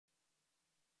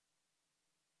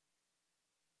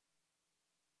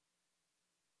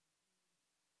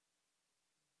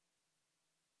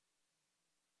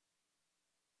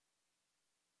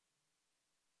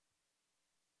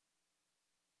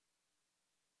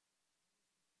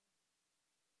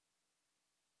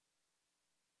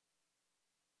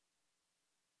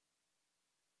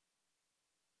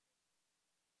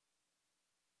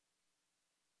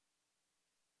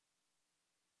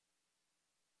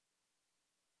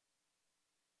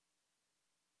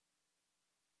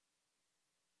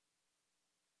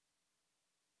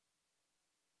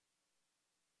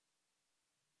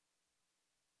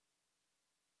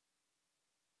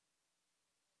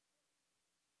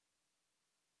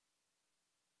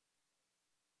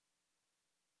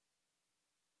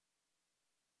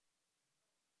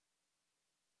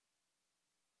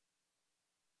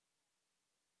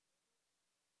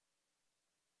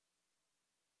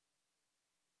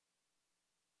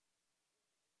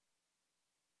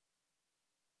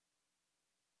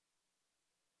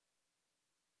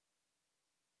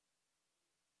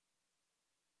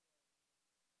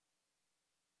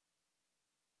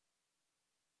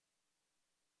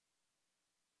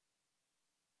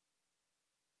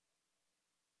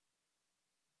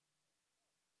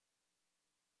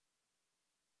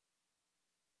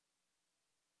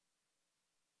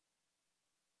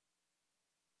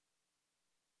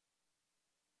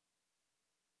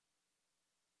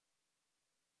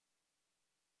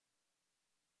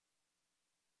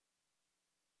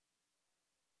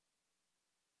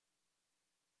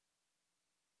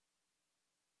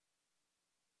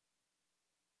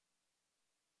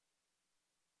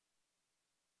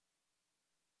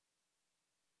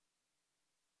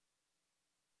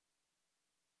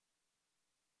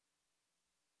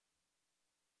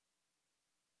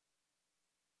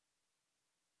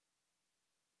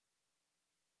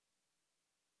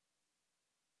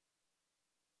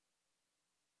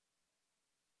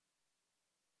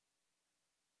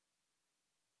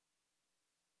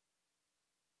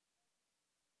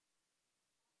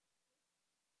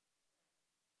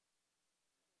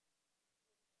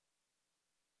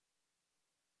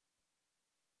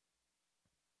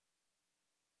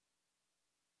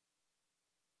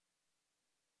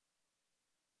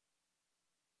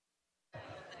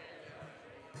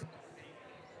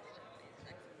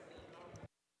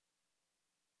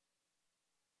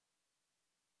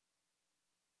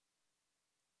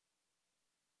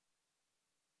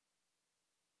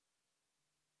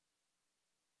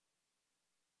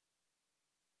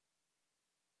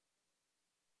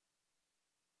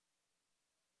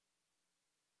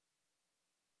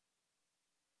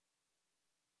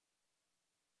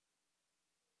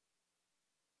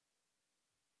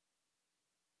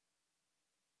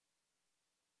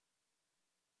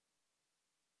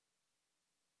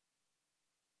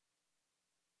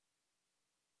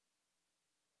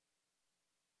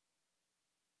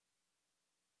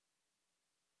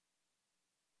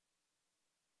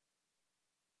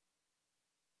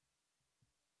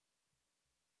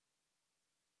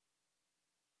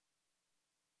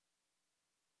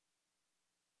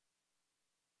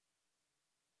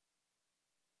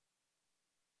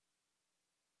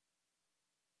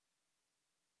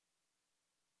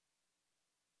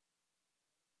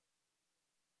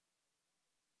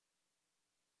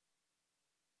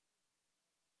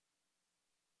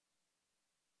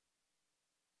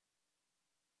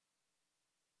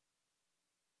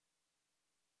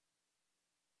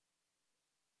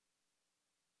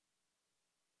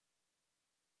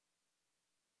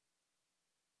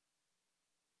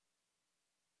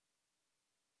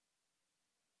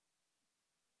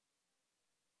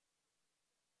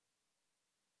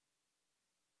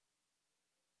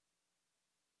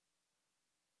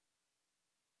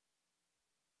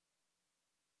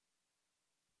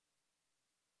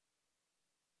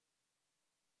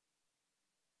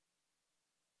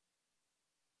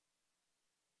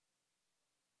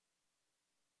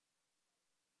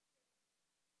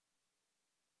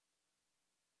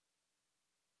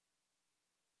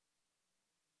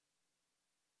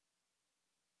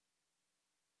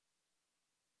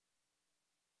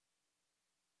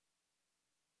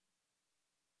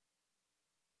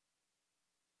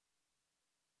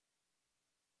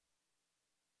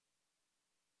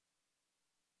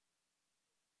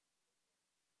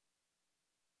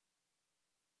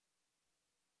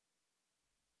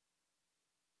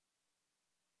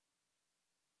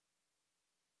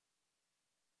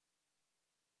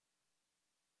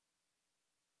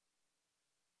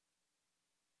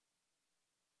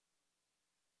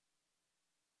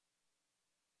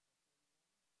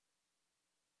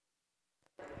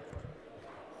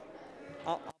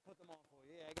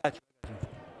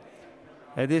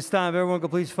At this time, everyone can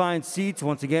please find seats.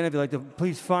 Once again, if you'd like to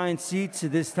please find seats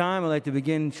at this time, I'd like to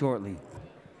begin shortly.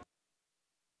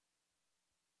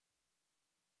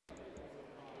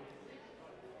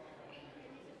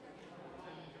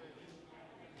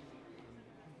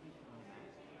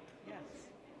 Yes.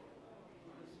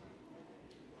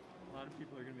 A lot of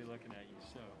people are going to be looking at you,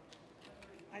 so.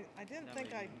 I didn't that think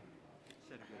may I.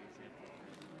 set a good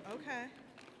example. Okay.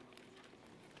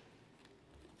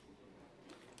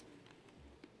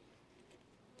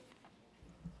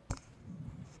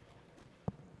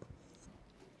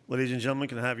 Ladies and gentlemen,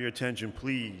 can I have your attention,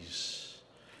 please?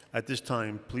 At this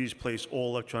time, please place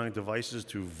all electronic devices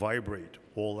to vibrate.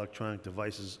 All electronic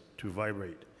devices to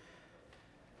vibrate.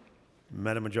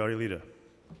 Madam Majority Leader.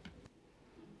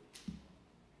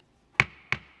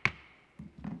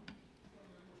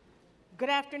 Good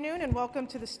afternoon and welcome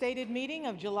to the stated meeting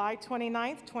of July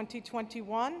 29th,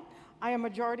 2021. I am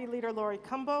Majority Leader Lori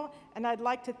Cumbo, and I'd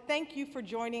like to thank you for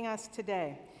joining us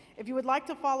today. If you would like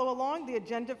to follow along, the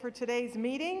agenda for today's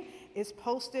meeting is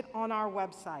posted on our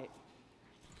website.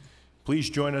 Please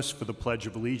join us for the Pledge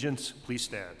of Allegiance. Please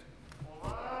stand.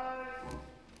 All rise.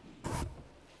 I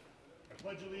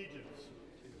pledge allegiance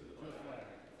to the flag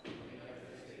of the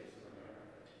United States of America,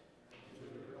 to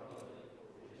the republic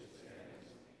for which it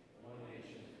stands, one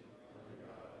nation, under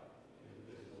God,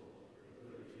 indivisible,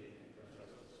 with liberty and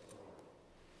justice for all.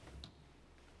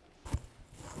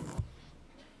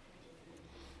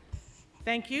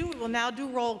 Thank you. We will now do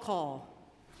roll call.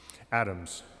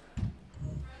 Adams.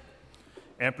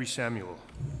 Ampry Samuel.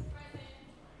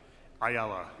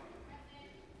 Ayala.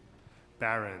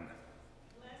 Barron.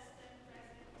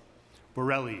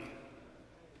 Borelli.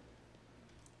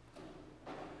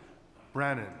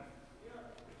 Brannan.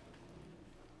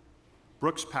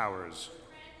 Brooks Powers.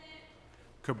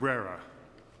 Cabrera.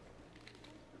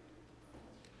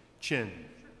 Chin.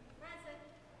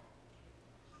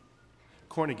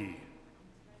 Cornegie.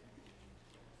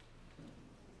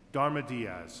 Dharma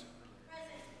Diaz.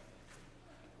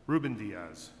 Ruben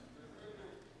Diaz.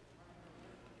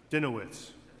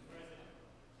 Dinowitz.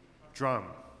 Drum.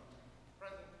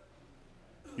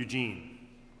 Eugene.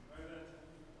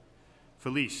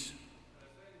 Felice.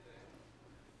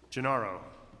 Gennaro.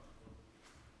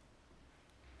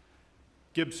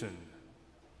 Gibson.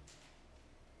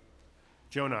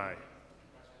 Jonai.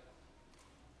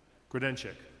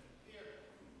 Grodenchik.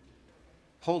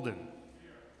 Holden.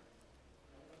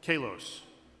 Kalos.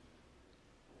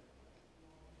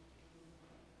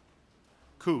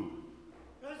 Koo.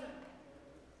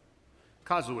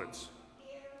 Kozlowitz.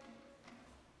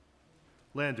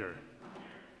 Lander.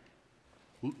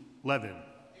 Levin.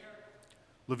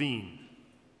 Levine.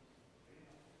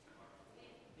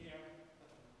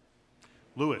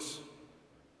 Lewis.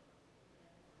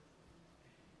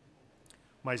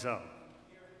 Mizell.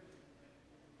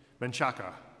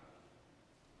 Menchaca.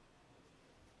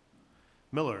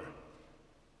 Miller.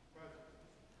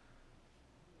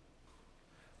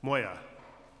 Moya.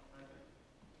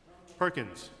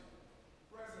 Perkins.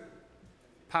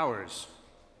 Powers.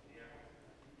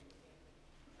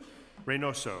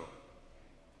 Reynoso.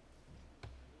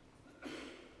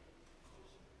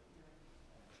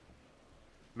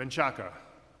 Menchaca.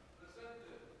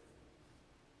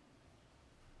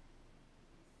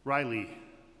 Riley.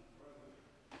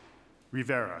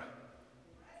 Rivera.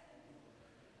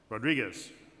 Rodriguez.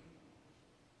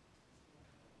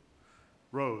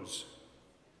 Rose.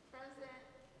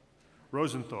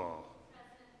 Rosenthal.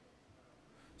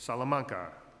 Salamanca.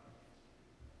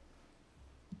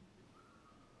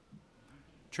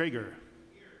 Traeger.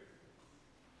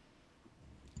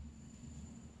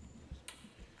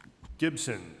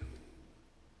 Gibson.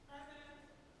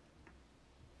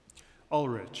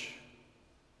 Ulrich.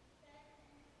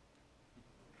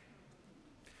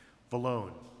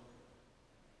 Vallone.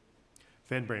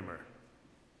 Van Bramer.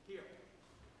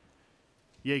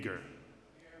 Yeager.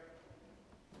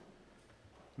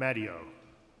 Matteo.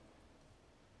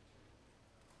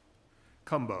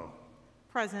 Cumbo.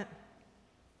 Present.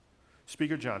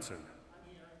 Speaker Johnson.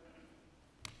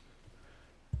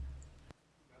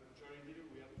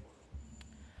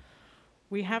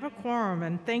 We have a quorum,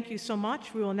 and thank you so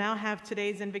much. We will now have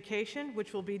today's invocation,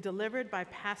 which will be delivered by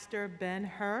Pastor Ben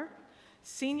Hur,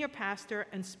 Senior Pastor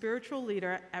and Spiritual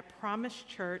Leader at Promise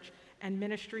Church and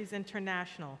Ministries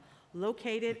International,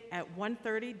 located at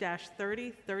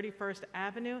 130-30 31st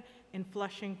Avenue in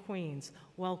Flushing, Queens.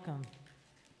 Welcome.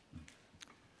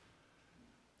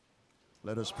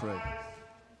 Let us pray.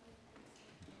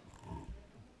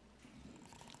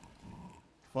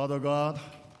 Father God,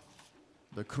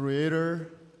 the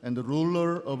creator and the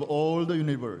ruler of all the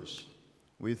universe,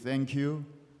 we thank you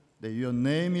that your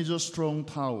name is a strong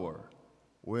tower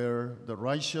where the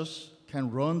righteous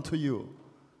can run to you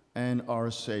and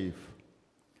are safe.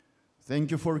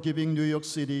 Thank you for giving New York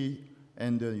City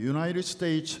and the United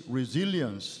States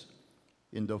resilience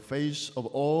in the face of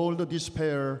all the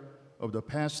despair of the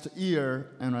past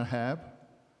year and a half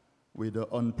with the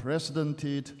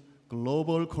unprecedented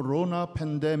global corona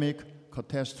pandemic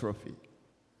catastrophe.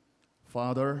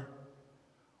 Father,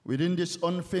 within this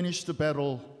unfinished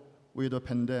battle with the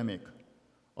pandemic,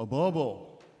 above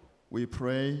all, we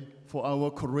pray for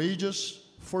our courageous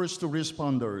first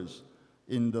responders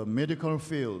in the medical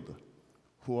field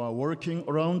who are working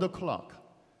around the clock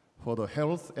for the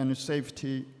health and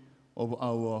safety of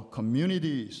our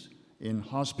communities in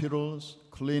hospitals,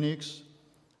 clinics,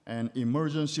 and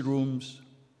emergency rooms.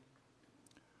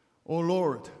 O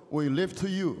Lord, we lift to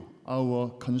you our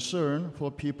concern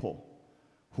for people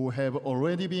who have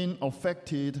already been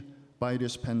affected by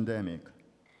this pandemic.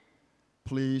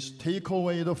 Please take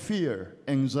away the fear,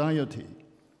 anxiety,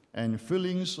 and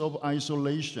feelings of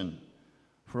isolation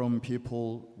from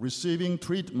people receiving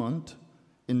treatment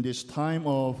in this time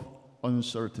of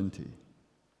uncertainty.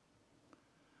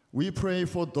 We pray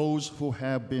for those who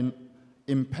have been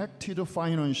impacted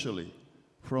financially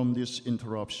from this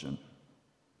interruption.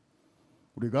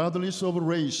 Regardless of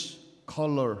race,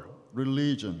 color,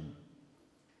 religion,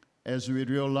 as we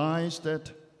realize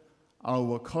that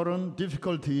our current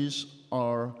difficulties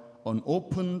are an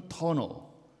open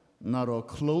tunnel, not a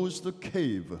closed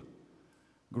cave,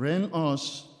 grant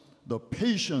us the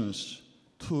patience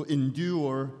to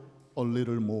endure a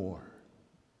little more.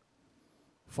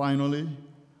 Finally,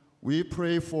 we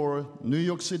pray for New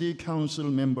York City Council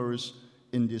members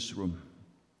in this room.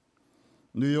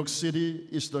 New York City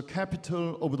is the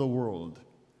capital of the world,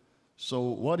 so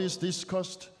what is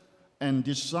discussed and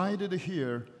decided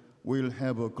here will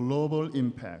have a global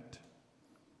impact.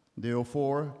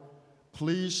 Therefore,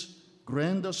 please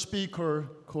grant the Speaker,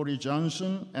 Corey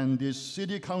Johnson, and these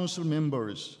City Council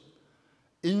members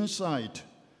insight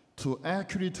to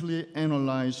accurately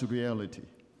analyze reality,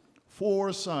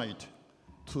 foresight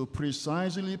to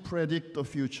precisely predict the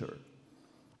future,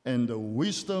 and the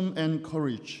wisdom and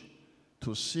courage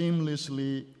to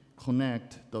seamlessly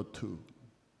connect the two.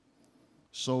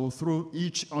 So through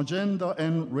each agenda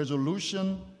and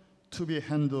resolution to be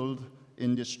handled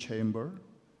in this chamber,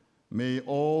 may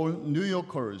all New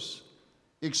Yorkers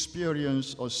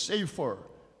experience a safer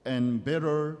and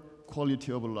better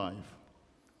quality of life.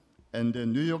 And the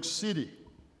New York City,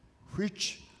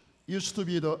 which used to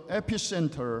be the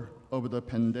epicenter of the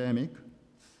pandemic,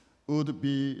 would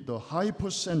be the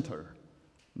hypercenter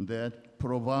that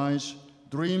provides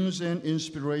dreams and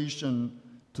inspiration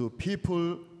to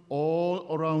people all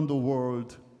around the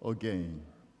world again.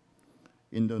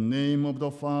 In the name of the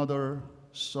Father,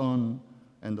 Son,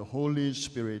 and the Holy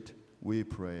Spirit, we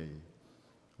pray.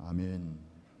 Amen.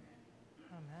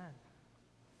 Amen.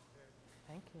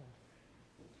 Thank you.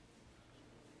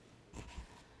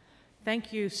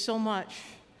 Thank you so much.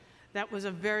 That was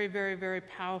a very, very, very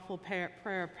powerful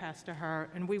prayer, Pastor Herr,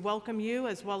 and we welcome you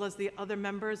as well as the other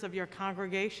members of your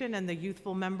congregation and the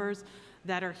youthful members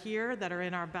that are here, that are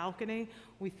in our balcony.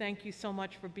 We thank you so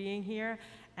much for being here,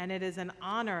 and it is an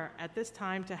honor at this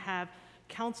time to have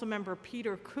Councilmember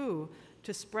Peter Koo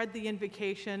to spread the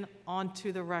invocation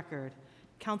onto the record.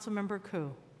 Councilmember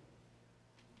Koo.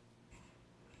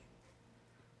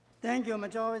 Thank you,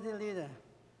 Majority Leader.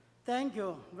 Thank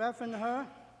you, Reverend Herr.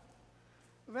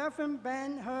 Reverend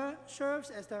Ben Herr serves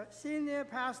as the senior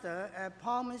pastor at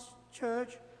Promise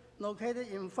Church located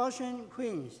in Flushing,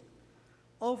 Queens.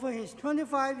 Over his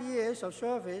 25 years of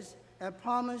service at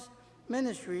Promise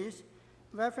Ministries,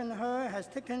 Reverend Herr has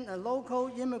taken a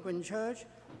local immigrant church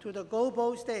to the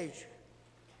global stage,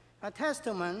 a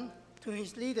testament to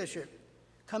his leadership,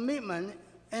 commitment,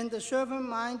 and the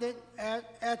servant-minded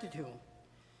attitude.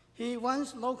 He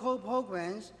runs local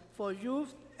programs for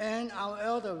youth and our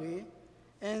elderly,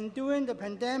 and during the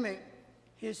pandemic,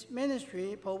 his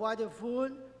ministry provided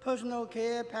food, personal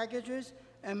care packages,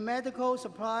 and medical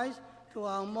supplies to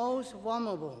our most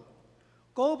vulnerable.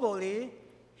 Globally,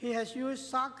 he has used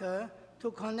soccer to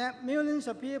connect millions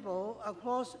of people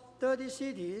across 30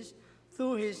 cities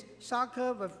through his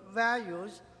Soccer with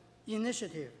Values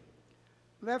initiative.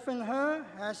 Reverend Herr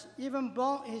has even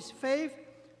brought his faith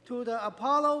to the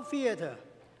Apollo Theater,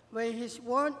 where he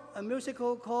wrote a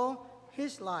musical called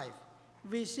His Life,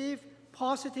 received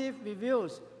positive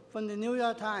reviews from the New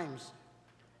York Times.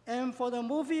 And for the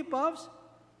movie buffs,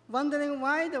 wondering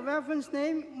why the Reverend's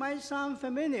name might sound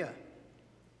familiar,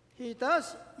 he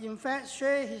does, in fact,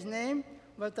 share his name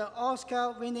with the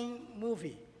Oscar-winning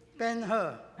movie,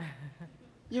 Ben-Hur.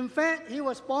 In fact, he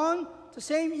was born the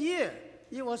same year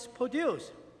it was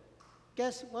produced.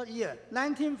 Guess what year?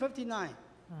 1959.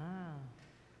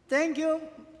 Thank you,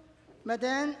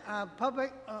 Madam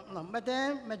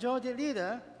Madam Majority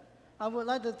Leader. I would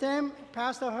like to thank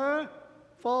Pastor He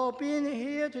for being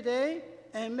here today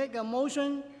and make a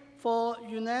motion for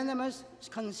unanimous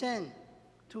consent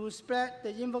to spread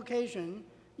the invocation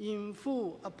in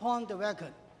full upon the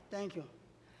record. Thank you.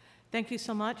 Thank you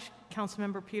so much,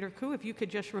 Councilmember Peter Koo. If you could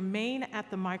just remain at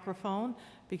the microphone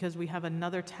because we have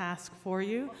another task for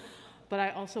you. But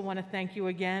I also want to thank you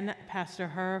again, Pastor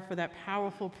He, for that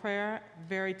powerful prayer,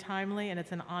 very timely, and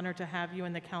it's an honor to have you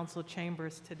in the council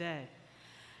chambers today.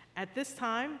 At this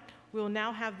time, we will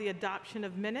now have the adoption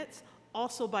of minutes,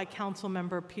 also by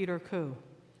Councilmember Peter Koo.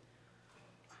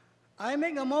 I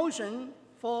make a motion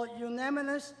for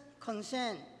unanimous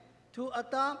consent to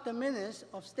adopt the minutes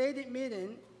of stated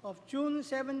meeting of June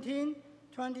 17,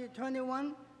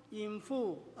 2021 in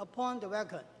full upon the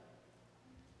record.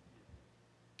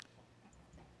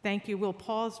 Thank you. We'll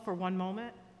pause for one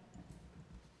moment.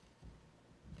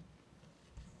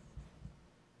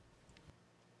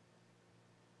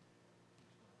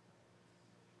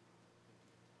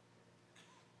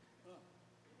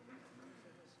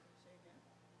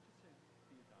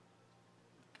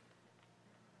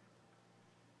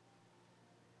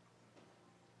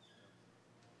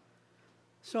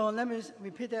 So let me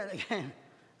repeat that again.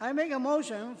 I make a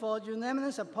motion for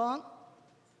unanimous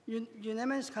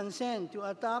consent to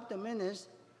adopt the minutes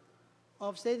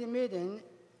of stated meeting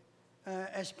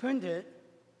as printed,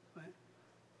 right,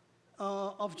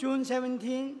 of June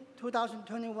 17,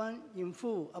 2021 in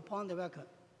full upon the record.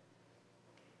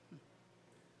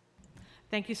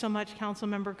 Thank you so much,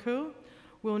 Councilmember Koo.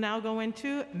 We'll now go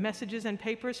into messages and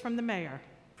papers from the mayor.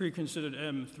 Preconsidered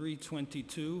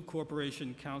M322,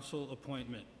 Corporation Council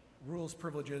appointment. Rules,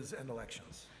 privileges, and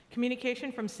elections.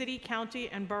 Communication from city, county,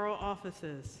 and borough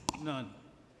offices. None.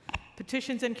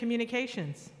 Petitions and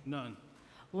communications. None.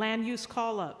 Land use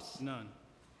call-ups. None.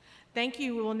 Thank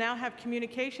you. We will now have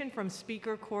communication from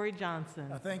Speaker Corey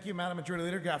Johnson. Thank you, Madam Majority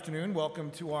Leader. Good afternoon.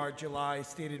 Welcome to our July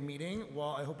stated meeting.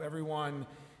 While I hope everyone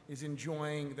is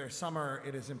enjoying their summer,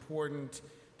 it is important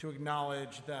to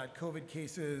acknowledge that COVID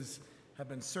cases have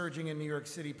been surging in New York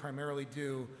City, primarily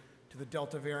due to the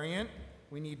Delta variant.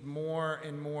 We need more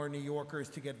and more New Yorkers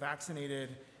to get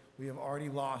vaccinated. We have already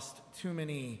lost too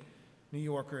many New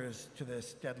Yorkers to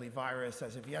this deadly virus.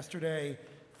 As of yesterday,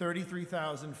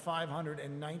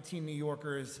 33,519 New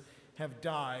Yorkers have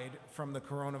died from the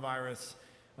coronavirus.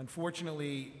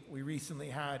 Unfortunately, we recently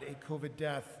had a COVID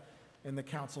death in the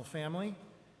council family.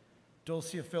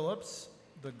 Dulcia Phillips,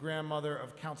 the grandmother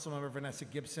of Councilmember Vanessa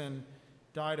Gibson,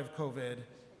 died of COVID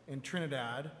in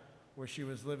Trinidad, where she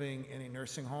was living in a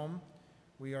nursing home.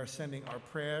 We are sending our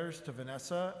prayers to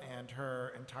Vanessa and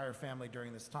her entire family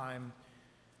during this time.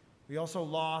 We also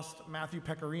lost Matthew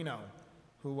Pecorino,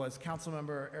 who was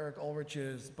Councilmember Eric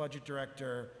Ulrich's budget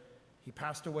director. He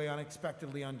passed away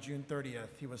unexpectedly on June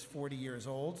 30th. He was 40 years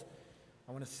old.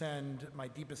 I want to send my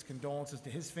deepest condolences to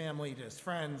his family, to his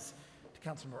friends, to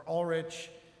Councilmember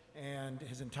Ulrich, and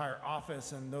his entire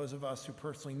office, and those of us who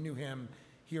personally knew him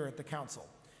here at the council.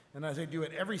 And as I do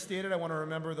at every stated, I want to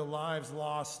remember the lives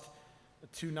lost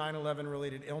to 9/11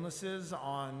 related illnesses.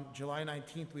 On July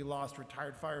 19th, we lost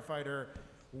retired firefighter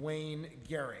Wayne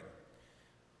Gehring.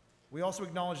 We also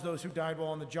acknowledge those who died while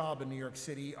on the job in New York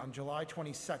City. On July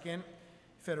 22nd,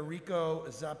 Federico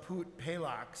Zaput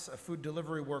Pelax, a food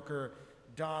delivery worker,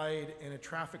 died in a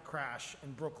traffic crash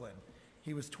in Brooklyn.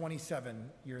 He was 27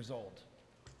 years old.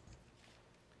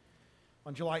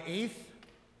 On July 8th,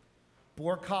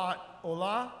 Borkat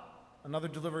Ola, another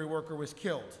delivery worker, was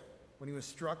killed when he was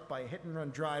struck by a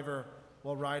hit-and-run driver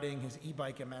while riding his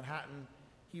e-bike in Manhattan.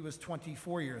 He was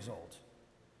 24 years old.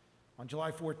 On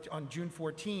June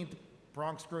 14th,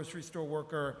 Bronx grocery store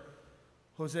worker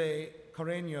Jose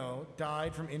Carreño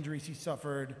died from injuries he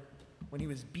suffered when he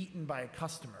was beaten by a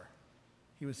customer.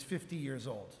 He was 50 years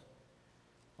old.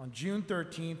 On June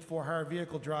 13th, for-hire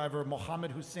vehicle driver Mohammed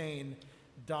Hussein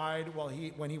died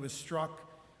when he was struck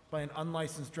by an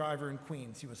unlicensed driver in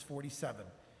Queens. He was 47.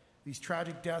 These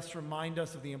tragic deaths remind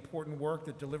us of the important work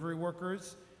that delivery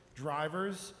workers,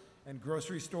 drivers, and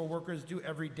grocery store workers do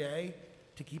every day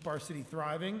to keep our city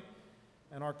thriving,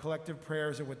 and our collective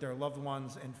prayers are with their loved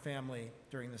ones and family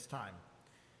during this time.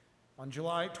 On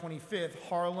July 25th,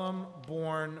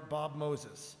 Harlem-born Bob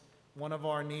Moses, one of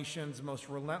our nation's most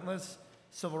relentless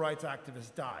civil rights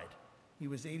activists, died. He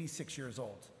was 86 years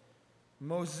old.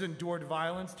 Moses endured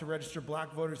violence to register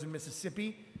black voters in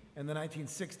Mississippi in the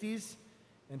 1960s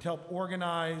and helped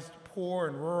organize poor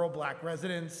and rural black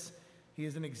residents. He He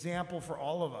is an example for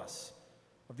all of us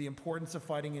of the importance of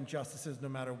fighting injustices no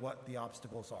matter what the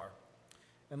obstacles are.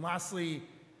 And lastly,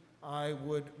 I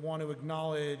would want to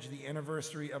acknowledge the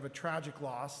anniversary of a tragic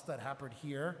loss that happened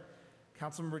here.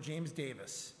 Councilmember James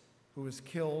Davis, who was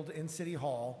killed in City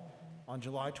Hall on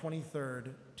July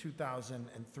 23rd,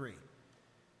 2003.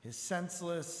 His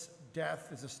senseless death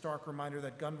is a stark reminder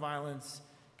that gun violence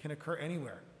can occur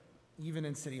anywhere, even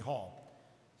in City Hall.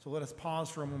 So let us pause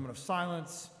for a moment of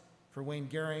silence for Wayne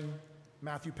Gehring,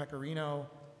 Matthew Pecorino,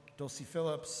 Dulcie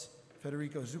Phillips,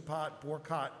 Federico Zupat,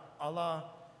 Borkat Allah,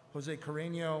 Jose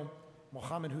Carreño,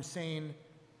 Mohammed Hussein,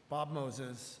 Bob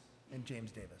Moses, and James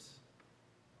Davis.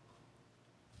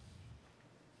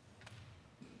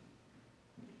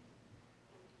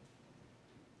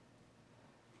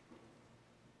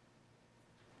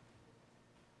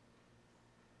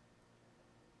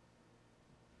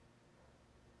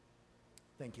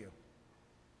 Thank you.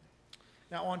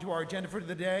 Now on to our agenda for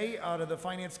the day. Out of the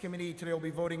Finance Committee, today we'll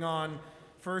be voting on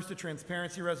first, a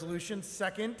transparency resolution.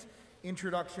 Second,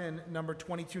 introduction number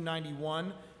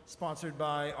 2291, sponsored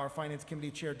by our Finance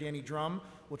Committee Chair Danny Drum,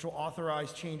 which will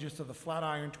authorize changes to the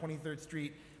Flatiron 23rd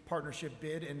Street Partnership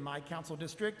bid in my council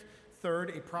district. Third,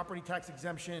 a property tax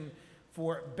exemption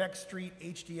for Beck Street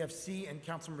HDFC and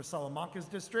Councilmember Salamanca's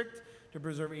district to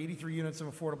preserve 83 units of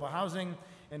affordable housing.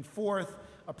 And fourth,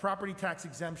 a property tax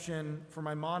exemption for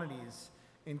Maimonides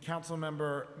in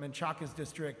Councilmember Menchaca's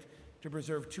district to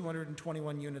preserve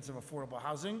 221 units of affordable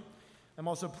housing. I'm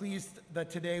also pleased that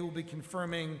today we'll be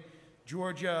confirming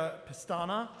Georgia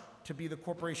Pestana to be the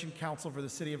Corporation Counsel for the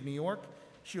City of New York.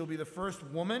 She will be the first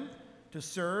woman to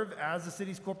serve as the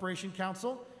city's Corporation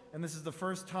Counsel, and this is the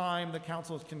first time the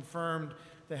council has confirmed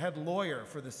the head lawyer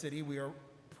for the city. We are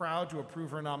proud to approve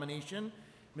her nomination.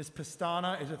 Ms.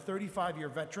 Pestana is a 35-year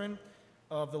veteran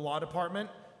of the law department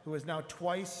who has now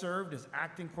twice served as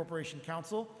acting Corporation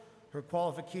Counsel. Her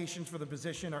qualifications for the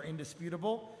position are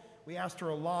indisputable. We asked her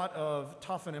a lot of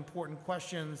tough and important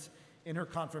questions in her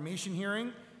confirmation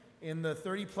hearing. In the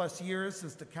 30-plus years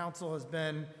since the council has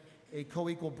been a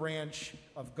co-equal branch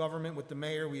of government with the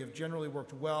mayor, we have generally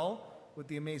worked well with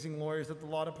the amazing lawyers at the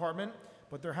law department,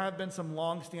 but there have been some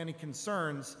long-standing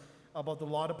concerns about the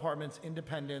law department's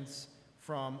independence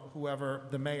from whoever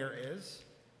the mayor is.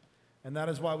 And that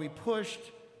is why we pushed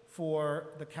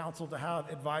for the council to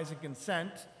have advise and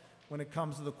consent when it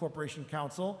comes to the Corporation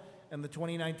Council and the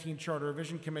 2019 Charter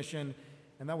Revision Commission,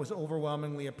 and that was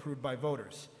overwhelmingly approved by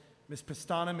voters. Ms.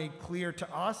 Pestana made clear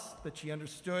to us that she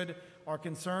understood our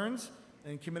concerns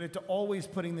and committed to always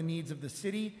putting the needs of the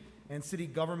city and city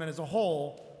government as a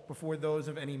whole before those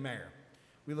of any mayor.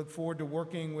 We look forward to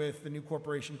working with the new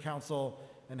Corporation Council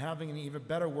and having an even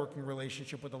better working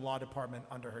relationship with the law department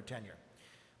under her tenure.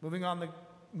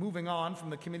 Moving on from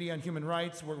the Committee on Human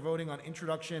Rights, we're voting on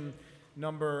introduction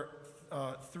number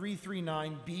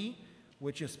 339B,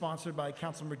 which is sponsored by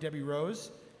Councilmember Debbie Rose,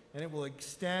 and it will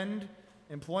extend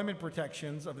employment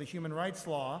protections of the human rights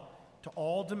law to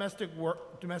all domestic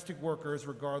workers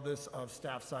regardless of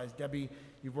staff size. Debbie,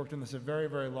 you've worked on this a very,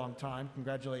 very long time.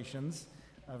 Congratulations.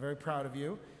 Very proud of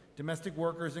you. Domestic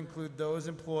workers include those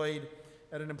employed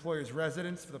at an employer's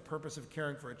residence for the purpose of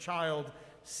caring for a child,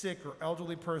 sick or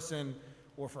elderly person,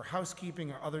 or for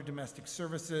housekeeping or other domestic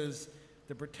services.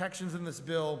 The protections in this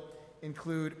bill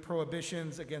include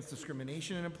prohibitions against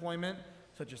discrimination in employment,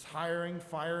 such as hiring,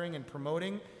 firing, and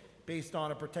promoting based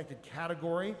on a protected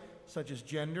category, such as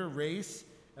gender, race,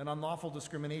 and unlawful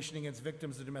discrimination against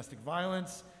victims of domestic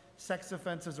violence, sex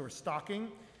offenses, or stalking.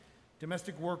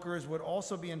 Domestic workers would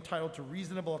also be entitled to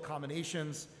reasonable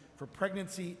accommodations for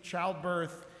pregnancy,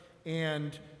 childbirth,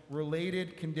 and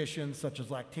related conditions such as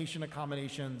lactation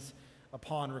accommodations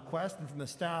upon request. And from the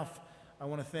staff, I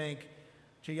want to thank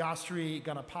Jayasri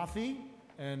Ganapathy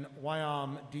and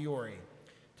Wyam Diori.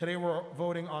 Today we're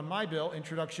voting on my bill,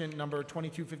 introduction number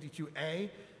 2252A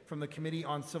from the Committee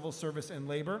on Civil Service and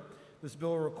Labor. This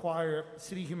bill will require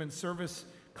city human service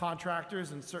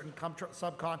contractors and certain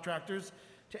subcontractors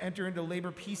to enter into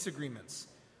labor peace agreements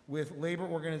with labor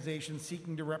organizations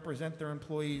seeking to represent their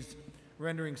employees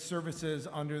rendering services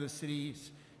under the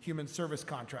city's human service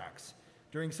contracts.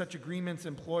 During such agreements,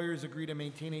 employers agree to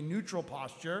maintain a neutral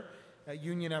posture at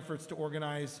union efforts to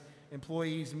organize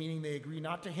employees, meaning they agree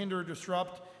not to hinder or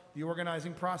disrupt the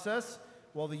organizing process,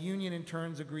 while the union in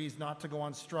turn agrees not to go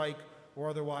on strike or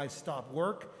otherwise stop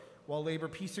work. While labor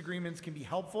peace agreements can be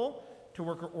helpful to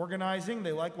worker organizing,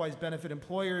 they likewise benefit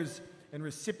employers and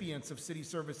recipients of city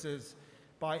services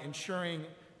by ensuring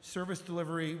service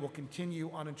delivery will continue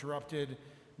uninterrupted.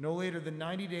 No later than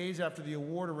 90 days after the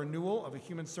award or renewal of a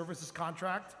human services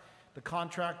contract, the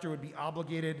contractor would be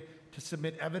obligated to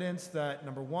submit evidence that,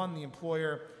 number one, the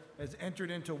employer has entered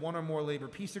into one or more labor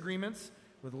peace agreements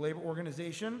with a labor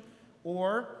organization,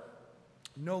 or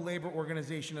no labor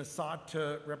organization has sought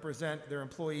to represent their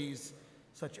employees.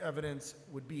 Such evidence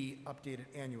would be updated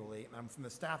annually. And from the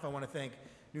staff, I want to thank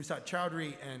Nusat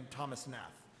Chowdhury and Thomas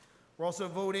Nath. We're also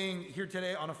voting here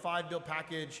today on a 5-bill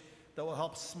package that will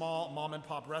help small mom and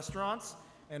pop restaurants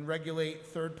and regulate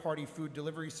third-party food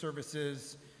delivery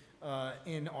services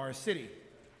in our city.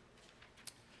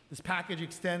 This package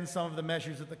extends some of the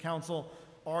measures that the council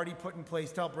already put in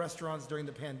place to help restaurants during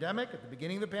the pandemic, at the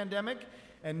beginning of the pandemic,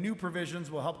 and new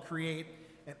provisions will help create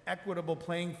an equitable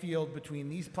playing field between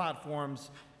these platforms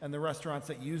and the restaurants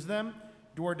that use them.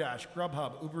 DoorDash,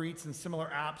 Grubhub, Uber Eats, and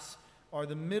similar apps are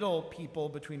the middle people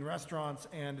between restaurants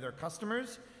and their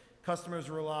customers. Customers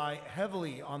rely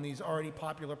heavily on these already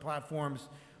popular platforms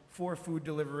for food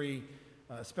delivery,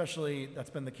 especially that's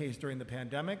been the case during the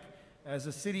pandemic. As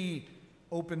the city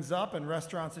opens up and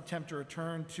restaurants attempt to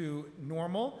return to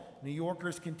normal, New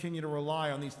Yorkers continue to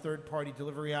rely on these third-party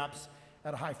delivery apps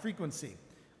at a high frequency.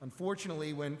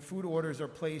 Unfortunately, when food orders are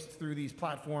placed through these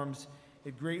platforms,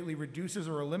 it greatly reduces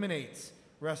or eliminates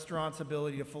restaurants'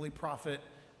 ability to fully profit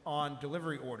on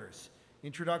delivery orders.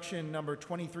 Introduction number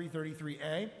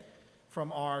 2333A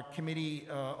from our Committee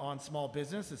on Small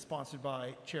Business is sponsored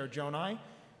by Chair Jonai,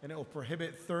 and it will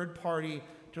prohibit third-party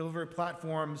delivery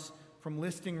platforms from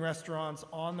listing restaurants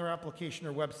on their application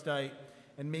or website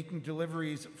and making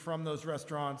deliveries from those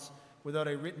restaurants without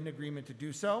a written agreement to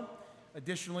do so.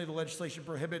 Additionally, the legislation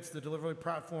prohibits the delivery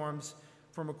platforms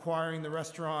from requiring the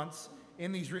restaurants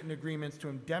in these written agreements to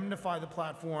indemnify the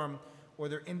platform or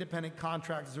their independent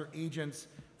contractors or agents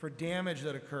for damage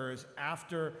that occurs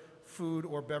after food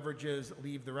or beverages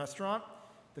leave the restaurant.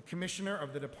 The Commissioner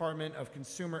of the Department of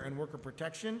Consumer and Worker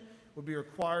Protection would be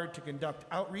required to conduct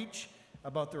outreach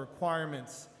about the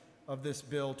requirements of this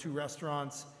bill to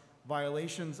restaurants.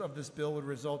 Violations of this bill would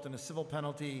result in a civil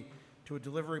penalty to a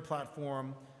delivery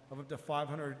platform of up to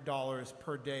 $500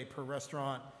 per day per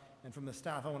restaurant. And from the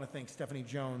staff, I want to thank Stephanie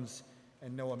Jones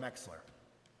and Noah Mexler.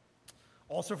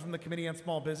 Also from the Committee on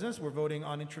Small Business, we're voting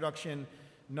on introduction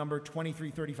number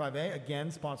 2335A,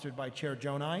 again sponsored by Chair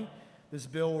Jonai. This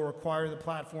bill will require the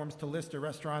platforms to list a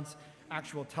restaurant's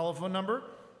actual telephone number,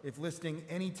 if listing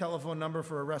any telephone number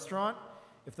for a restaurant.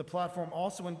 If the platform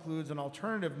also includes an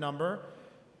alternative number,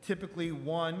 typically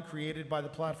one created by the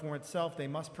platform itself, they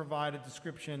must provide a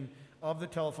description of the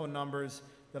telephone numbers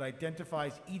that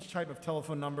identifies each type of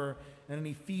telephone number and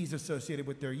any fees associated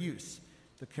with their use.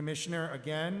 The Commissioner,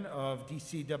 again, of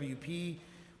DCWP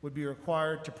would be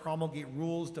required to promulgate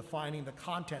rules defining the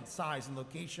content, size, and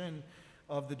location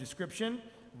of the description.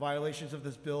 Violations of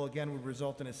this bill, again, would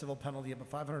result in a civil penalty of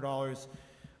 $500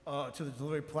 to the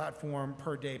delivery platform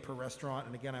per day per restaurant.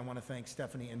 And again, I want to thank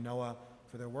Stephanie and Noah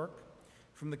for their work.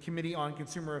 From the Committee on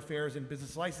Consumer Affairs and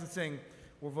Business Licensing,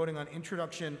 we're voting on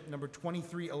introduction number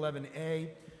 2311A,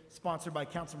 sponsored by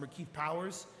Councilmember Keith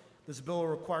Powers. This bill will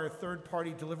require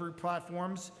third-party delivery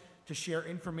platforms to share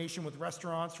information with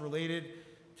restaurants related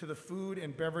to the food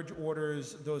and beverage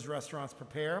orders those restaurants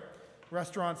prepare.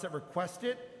 Restaurants that request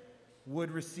it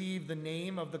would receive the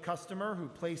name of the customer who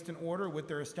placed an order with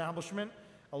their establishment,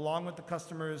 along with the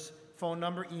customer's phone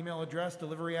number, email address,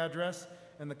 delivery address,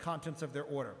 and the contents of their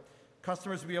order.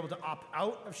 Customers will be able to opt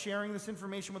out of sharing this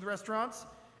information with restaurants,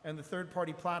 and the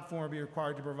third-party platform will be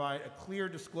required to provide a clear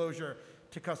disclosure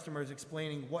to customers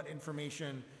explaining what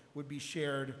information would be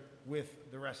shared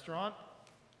with the restaurant.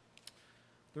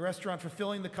 The restaurant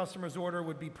fulfilling the customer's order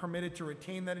would be permitted to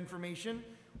retain that information,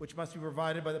 which must be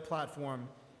provided by the platform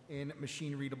in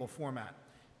machine-readable format.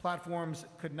 Platforms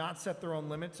could not set their own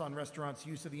limits on restaurants'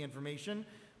 use of the information,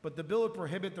 but the bill would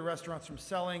prohibit the restaurants from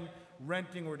selling,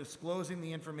 renting, or disclosing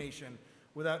the information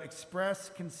without express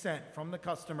consent from the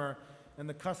customer, and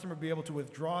the customer would be able to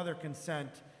withdraw their consent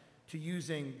to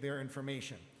using their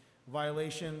information.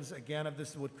 Violations, again, of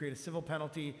this would create a civil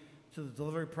penalty to the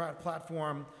delivery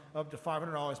platform up to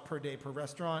 $500 per day per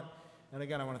restaurant. And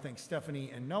again, I want to thank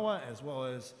Stephanie and Noah, as well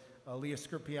as Leah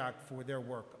Skripiak for their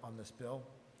work on this bill.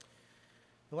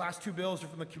 The last two bills are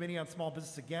from the Committee on Small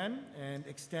Business again and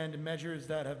extend measures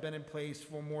that have been in place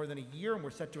for more than a year and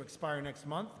were set to expire next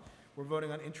month. We're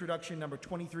voting on introduction number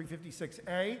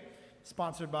 2356A,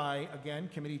 sponsored by, again,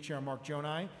 Committee Chair Mark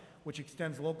Jonai, which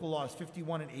extends local laws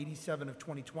 51 and 87 of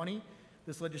 2020.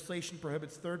 This legislation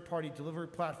prohibits third-party delivery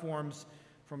platforms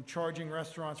from charging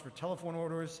restaurants for telephone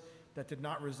orders that did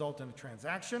not result in a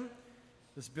transaction.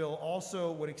 This bill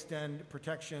also would extend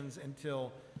protections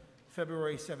until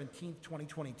February 17,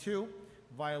 2022.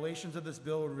 Violations of this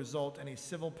bill would result in a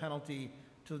civil penalty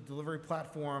to the delivery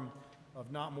platform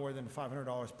of not more than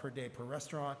 $500 per day per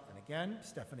restaurant. And again,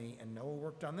 Stephanie and Noah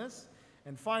worked on this.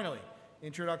 And finally,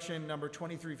 introduction number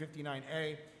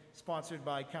 2359A, sponsored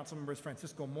by Council members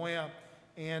Francisco Moya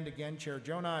and again Chair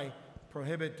Jonai,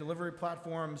 prohibit delivery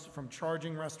platforms from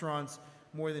charging restaurants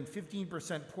more than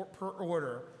 15% per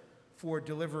order for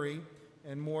delivery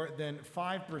and more than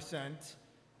 5%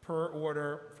 per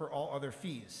order for all other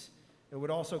fees. It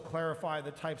would also clarify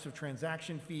the types of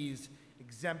transaction fees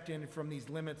exempted from these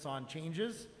limits on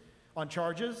charges.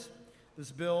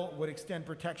 This bill would extend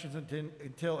protections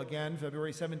until again,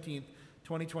 February 17th,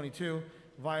 2022.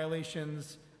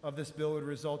 Violations of this bill would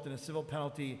result in a civil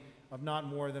penalty of not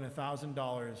more than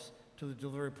 $1,000 to the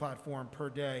delivery platform per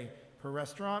day per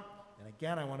restaurant. And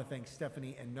again, I want to thank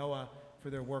Stephanie and Noah for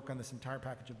their work on this entire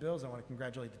package of bills. I want to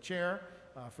congratulate the chair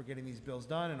for getting these bills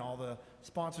done and all the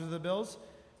sponsors of the bills.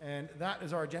 And that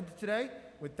is our agenda today.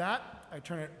 With that, I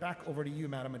turn it back over to you,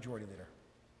 Madam Majority Leader.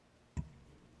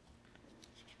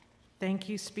 Thank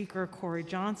you, Speaker Corey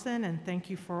Johnson, and thank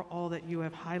you for all that you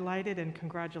have highlighted, and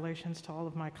congratulations to all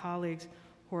of my colleagues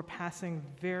who are passing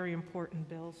very important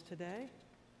bills today.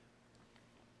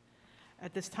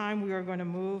 At this time, we are going to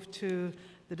move to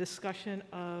the discussion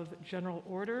of general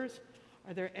orders.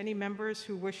 Are there any members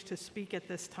who wish to speak at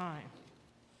this time?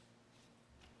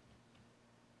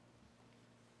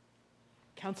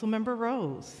 Councilmember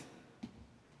Rose.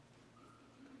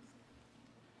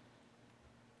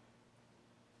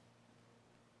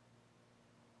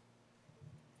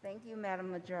 Thank you,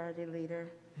 Madam Majority Leader.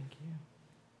 Thank you.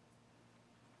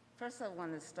 First, I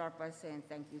want to start by saying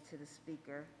thank you to the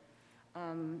Speaker.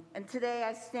 And today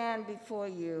I stand before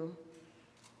you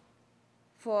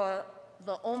for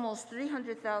the almost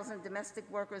 300,000 domestic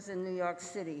workers in New York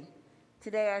City.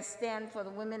 Today I stand for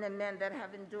the women and men that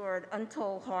have endured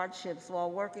untold hardships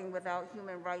while working without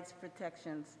human rights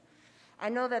protections. I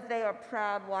know that they are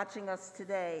proud watching us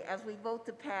today as we vote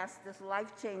to pass this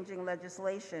life-changing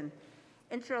legislation.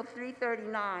 Intro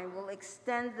 339 will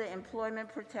extend the employment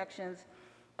protections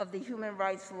of the human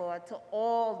rights law to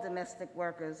all domestic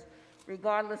workers,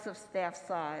 regardless of staff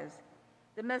size.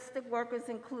 Domestic workers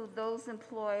include those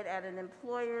employed at an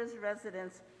employer's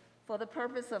residence for the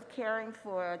purpose of caring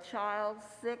for a child,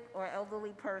 sick, or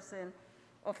elderly person,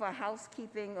 or for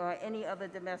housekeeping or any other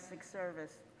domestic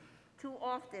service. Too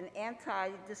often,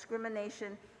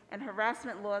 anti-discrimination and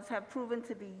harassment laws have proven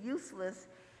to be useless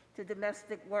to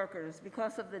domestic workers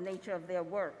because of the nature of their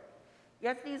work.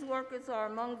 Yet these workers are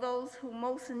among those who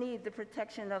most need the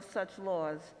protection of such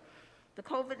laws. The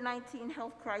COVID-19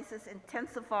 health crisis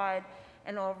intensified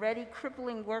an already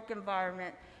crippling work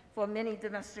environment for many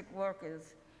domestic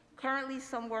workers. Currently,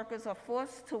 some workers are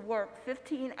forced to work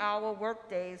 15-hour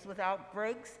workdays without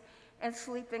breaks and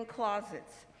sleep in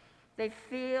closets. They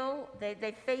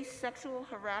face sexual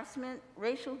harassment,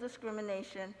 racial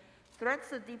discrimination,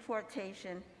 threats of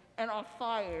deportation, and are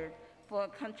fired for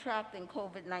contracting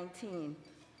COVID-19,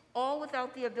 all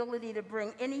without the ability to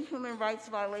bring any human rights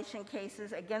violation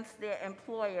cases against their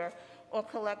employer or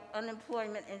collect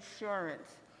unemployment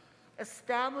insurance.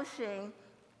 Establishing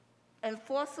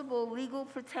enforceable legal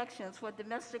protections for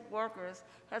domestic workers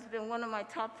has been one of my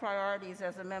top priorities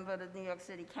as a member of the New York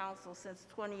City Council since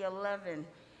 2011.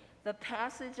 The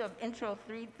passage of Intro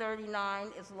 339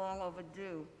 is long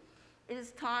overdue. It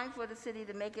is time for the city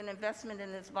to make an investment in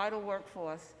its vital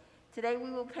workforce. Today we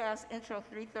will pass Intro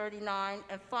 339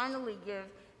 and finally give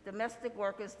domestic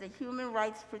workers the human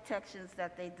rights protections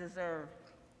that they deserve.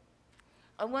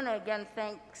 I want to again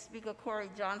thank Speaker Corey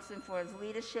Johnson for his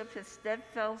leadership, his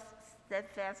steadfast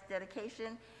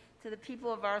dedication to the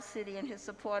people of our city, and his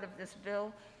support of this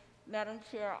bill. Madam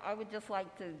Chair, I would just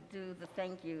like to do the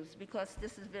thank yous because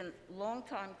this has been a long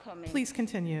time coming. Please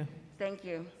continue. Thank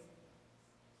you.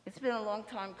 It's been a long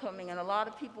time coming, and a lot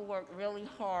of people worked really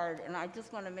hard, and I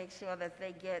just want to make sure that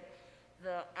they get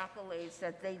the accolades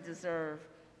that they deserve.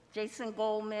 Jason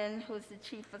Goldman, who's the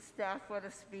Chief of Staff for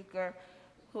the Speaker,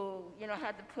 who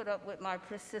had to put up with my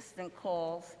persistent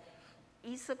calls.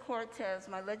 Issa Cortez,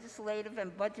 my Legislative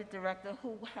and Budget Director,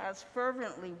 who has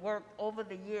fervently worked over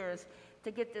the years to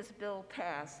get this bill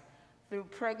passed through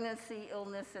pregnancy,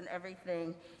 illness, and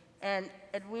everything. And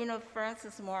Edwina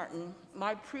Francis Martin,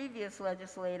 my previous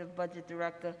Legislative Budget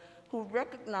Director, who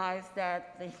recognized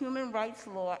that the human rights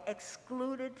law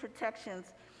excluded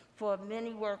protections for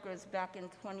many workers back in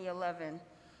 2011.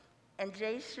 And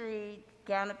Jayshree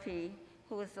Ganapi,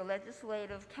 who is the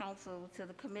Legislative Counsel to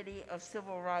the Committee of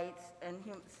Civil Rights and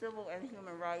Civil and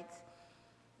Human Rights.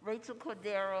 Rachel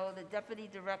Cordero, the Deputy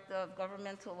Director of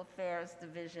Governmental Affairs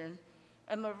Division,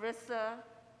 and Marissa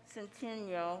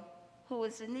Centineo, who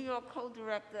is the New York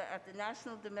Co-Director at the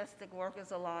National Domestic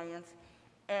Workers Alliance,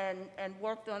 and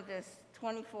worked on this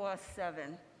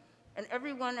 24/7. And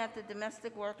everyone at the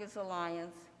Domestic Workers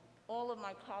Alliance, all of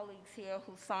my colleagues here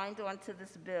who signed on to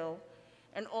this bill,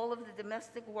 and all of the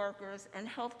domestic workers and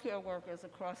healthcare workers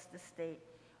across the state,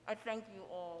 I thank you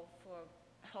all for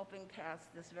helping pass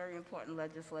this very important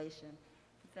legislation.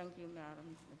 Thank you,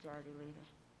 Madam Majority Leader.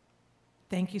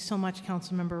 Thank you so much,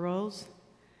 Councilmember Rose.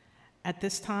 At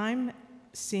this time,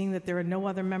 seeing that there are no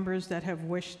other members that have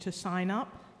wished to sign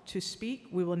up to speak,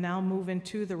 we will now move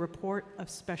into the report of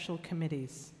special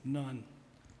committees. None.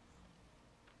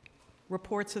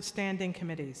 Reports of standing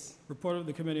committees. Report of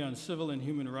the Committee on Civil and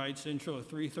Human Rights, Intro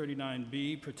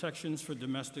 339B, Protections for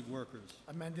Domestic Workers.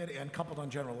 Amended and coupled on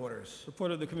general orders.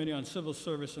 Report of the Committee on Civil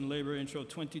Service and Labor, Intro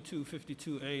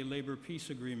 2252A, Labor Peace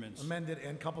Agreements. Amended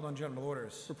and coupled on general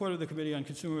orders. Report of the Committee on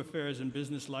Consumer Affairs and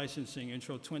Business Licensing,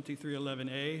 Intro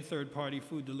 2311A, Third-Party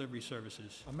Food Delivery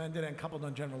Services. Amended and coupled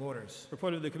on general orders.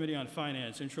 Report of the Committee on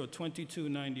Finance, Intro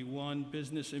 2291,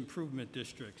 Business Improvement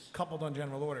Districts. Coupled on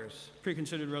general orders.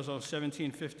 Preconsidered Resolution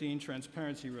 1715,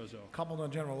 Transparency Resolution. Coupled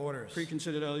on general orders.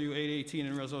 Preconsidered LU 818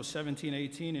 and Resolution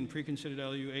 1718, and preconsidered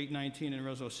LU 819 and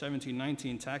Resolution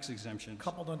 1719, Tax Exemptions.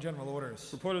 Coupled on general orders.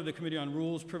 Report of the Committee on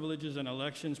Rules, Privileges, and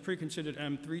Elections, preconsidered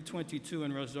M 322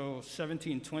 and Resolution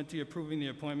 1720, approving the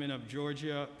appointment of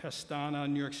Georgia Pestana,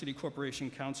 New York City Corporation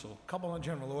Counsel. Coupled on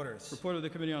general orders. Report of the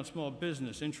Committee on Small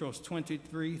Business, intros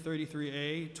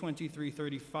 2333A,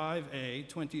 2335A,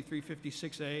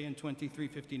 2356A, and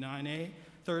 2359A,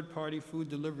 third-party food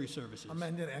delivery services.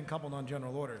 Amended and coupled on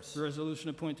general orders. The resolution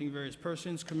appointing various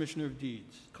persons, Commissioner of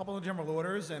Deeds. Coupled on general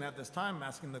orders, and at this time, I'm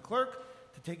asking the clerk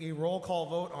to take a roll call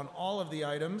vote on all of the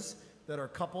items that are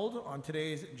coupled on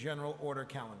today's general order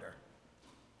calendar.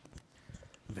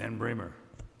 Van Bramer.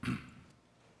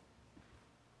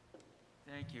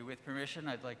 Thank you. With permission,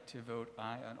 I'd like to vote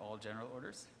aye on all general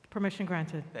orders. Permission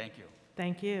granted. Thank you.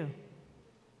 Thank you.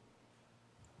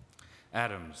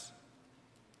 Adams.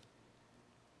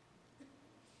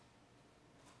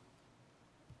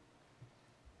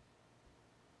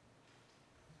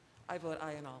 I vote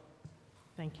aye on all.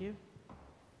 Thank you.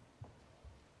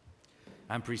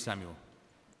 Ampry Samuel.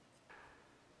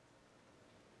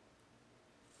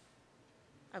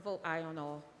 I vote aye on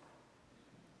all.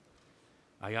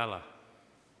 Ayala.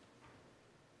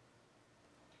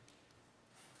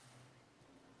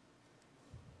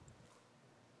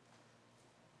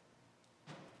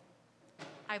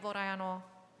 I vote aye on all.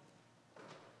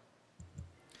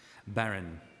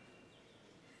 Barron.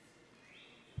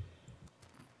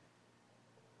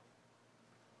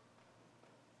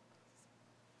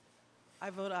 I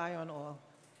vote aye on all.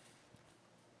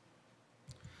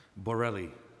 Borelli.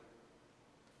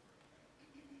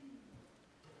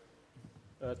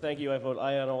 Thank you. I vote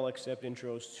aye on all except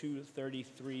intros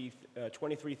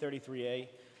 2333A,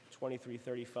 2335A,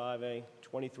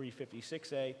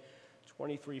 2356A,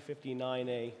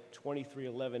 2359A,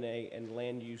 2311A, and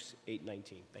Land Use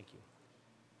 819. Thank you.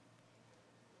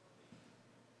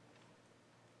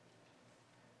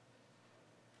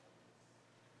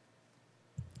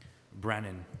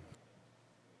 Brannan.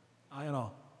 Aye on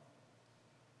all.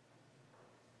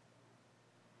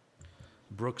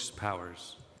 Brooks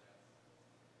Powers.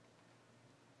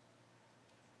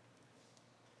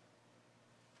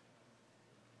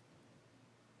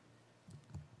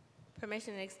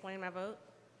 Permission to explain my vote?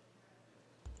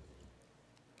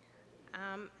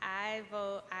 I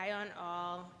vote aye on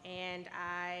all, and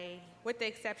with the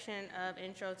exception of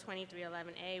intro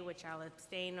 2311A, which I'll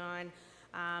abstain on,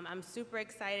 I'm super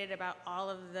excited about all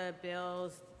of the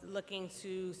bills looking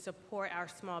to support our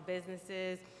small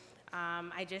businesses.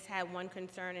 I just had one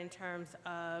concern in terms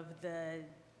of the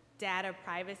data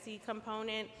privacy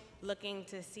component, looking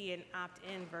to see an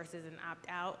opt-in versus an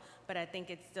opt-out, but I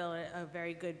think it's still a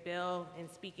very good bill and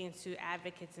speaking to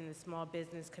advocates in the small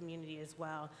business community as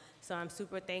well. So I'm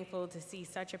super thankful to see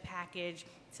such a package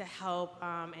to help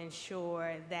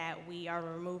ensure that we are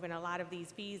removing a lot of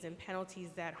these fees and penalties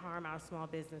that harm our small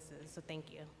businesses. So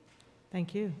thank you.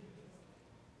 Thank you.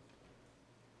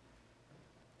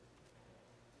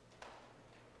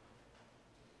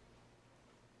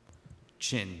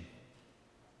 Chin.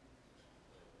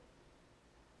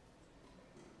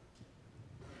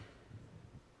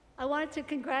 I wanted to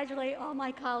congratulate all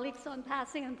my colleagues on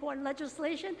passing important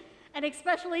legislation, and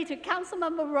especially to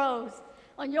Councilmember Rose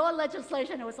on your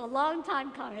legislation. It was a long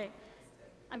time coming.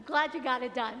 I'm glad you got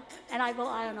it done, and I vote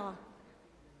aye on all.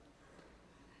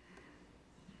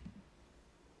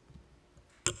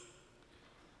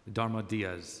 Dharma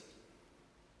Diaz.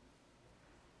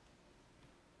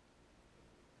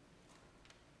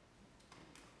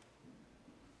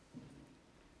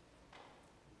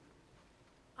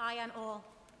 Aye on all.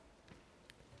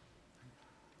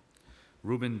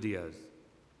 Ruben Diaz.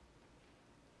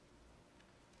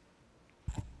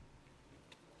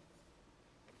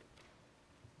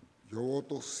 Yo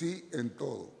voto sí en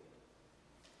todo.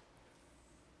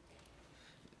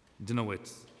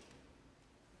 Dinowitz.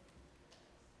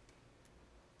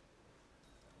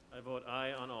 I vote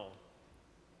aye on all.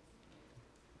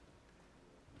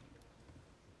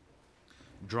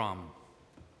 Drum.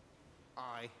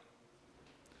 Aye.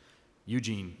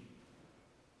 Eugene.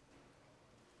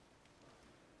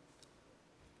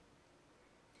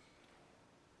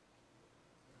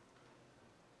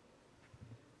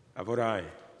 I vote aye.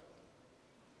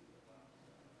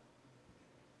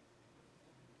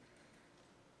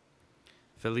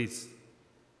 Feliz.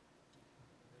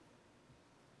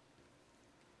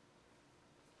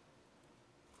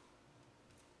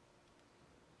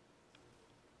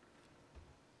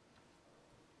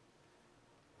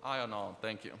 Aye on all.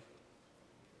 Thank you.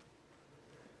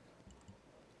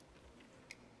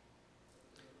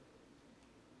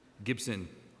 Gibson.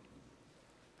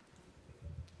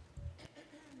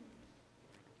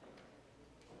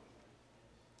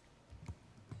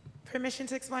 Permission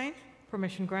to explain?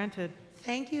 Permission granted.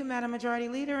 Thank you, Madam Majority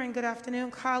Leader, and good afternoon,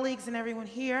 colleagues and everyone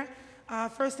here.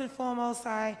 First and foremost,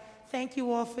 I thank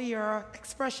you all for your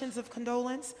expressions of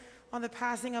condolence on the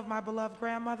passing of my beloved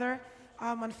grandmother.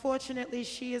 Unfortunately,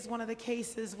 she is one of the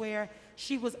cases where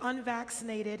she was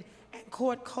unvaccinated and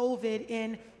caught COVID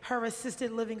in her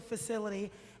assisted living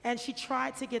facility, and she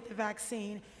tried to get the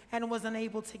vaccine and was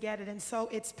unable to get it. And so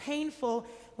it's painful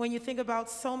when you think about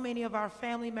so many of our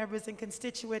family members and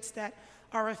constituents that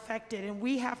are affected. And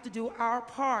we have to do our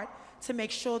part to make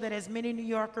sure that as many New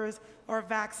Yorkers are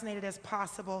vaccinated as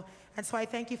possible. And so I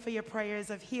thank you for your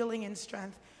prayers of healing and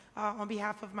strength on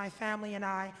behalf of my family and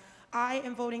I. I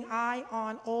am voting aye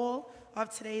on all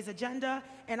of today's agenda,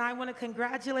 and I want to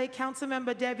congratulate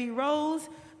Councilmember Debbie Rose.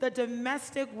 The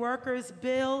domestic workers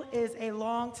bill is a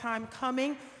long time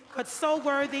coming, but so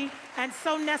worthy and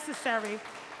so necessary.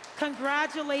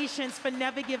 Congratulations for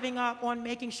never giving up on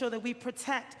making sure that we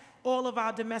protect all of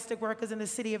our domestic workers in the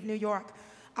city of New York.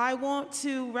 I want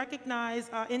to recognize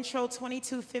Intro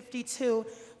 2252,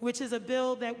 which is a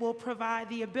bill that will provide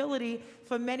the ability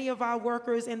for many of our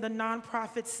workers in the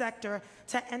nonprofit sector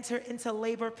to enter into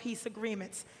labor peace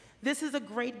agreements. This is a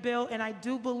great bill, and I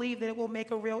do believe that it will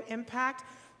make a real impact,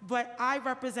 but I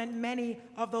represent many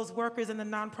of those workers in the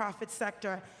nonprofit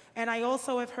sector. And I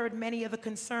also have heard many of the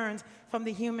concerns from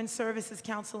the Human Services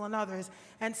Council and others.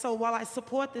 And so while I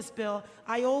support this bill,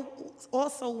 I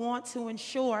also want to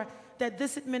ensure that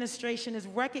this administration is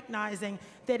recognizing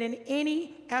that in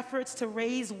any efforts to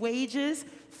raise wages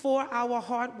for our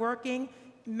hardworking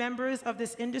members of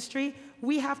this industry,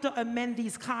 we have to amend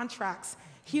these contracts.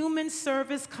 Human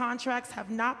service contracts have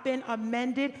not been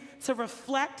amended to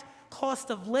reflect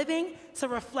cost of living, to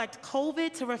reflect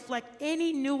COVID, to reflect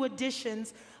any new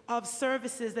additions of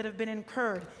services that have been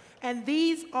incurred. And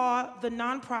these are the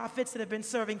nonprofits that have been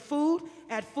serving food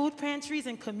at food pantries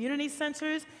and community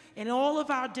centers in all of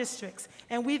our districts.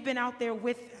 And we've been out there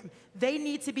with them. They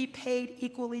need to be paid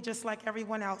equally just like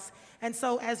everyone else. And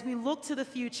so as we look to the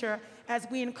future, as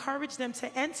we encourage them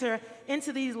to enter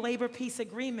into these labor peace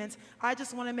agreements, I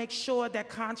just want to make sure that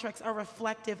contracts are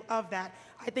reflective of that.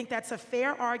 I think that's a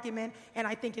fair argument, and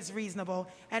I think it's reasonable.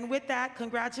 And with that,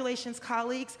 congratulations,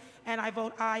 colleagues, and I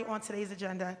vote aye on today's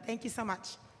agenda. Thank you so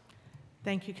much.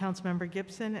 Thank you, Councilmember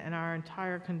Gibson, and our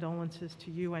entire condolences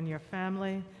to you and your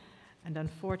family. And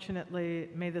unfortunately,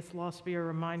 may this loss be a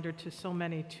reminder to so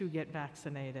many to get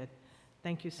vaccinated.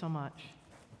 Thank you so much.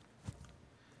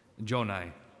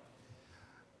 Jonai.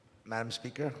 Madam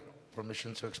Speaker,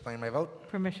 permission to explain my vote?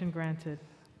 Permission granted.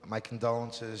 My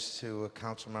condolences to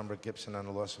Councilmember Gibson on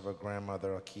the loss of her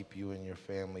grandmother. I'll keep you and your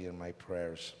family in my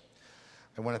prayers.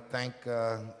 I want to thank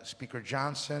Speaker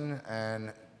Johnson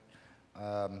and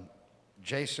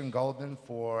Jason Golden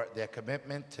for their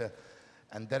commitment to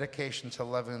and dedication to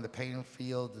leveling the playing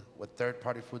field with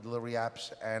third-party food delivery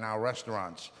apps and our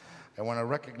restaurants. I want to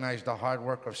recognize the hard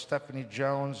work of Stephanie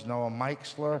Jones, Noah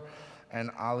Meixler,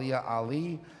 and Alia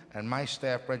Ali, and my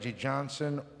staff, Reggie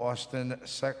Johnson, Austin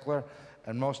Seckler,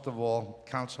 and most of all,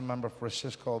 Councilmember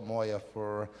Francisco Moya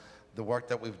for the work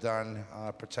that we've done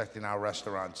protecting our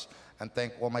restaurants. And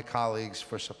thank all my colleagues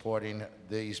for supporting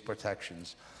these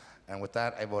protections. And with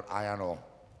that, I vote aye on all.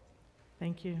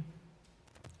 Thank you.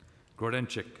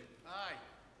 Grodenchik.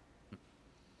 Aye.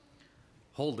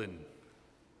 Holden.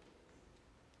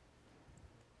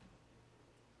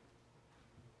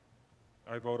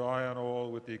 I vote aye on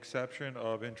all with the exception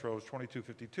of intros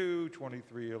 2252,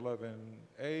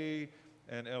 2311A,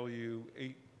 and LU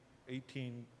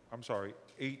 18 I'm sorry,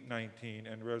 819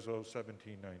 and Reso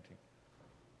 1719,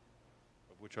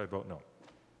 of which I vote no.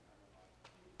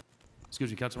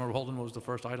 Excuse me, Councilmember Holden, what was the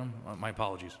first item? My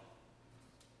apologies.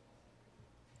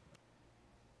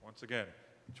 Once again,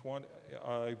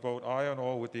 I vote aye on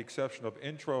all with the exception of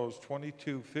intros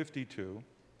 2252,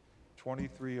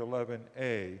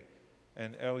 2311A,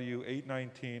 and LU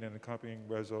 819 and accompanying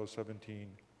Reso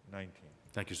 1719.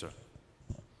 Thank you, sir.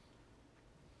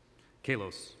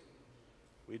 Kalos.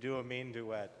 We do a mean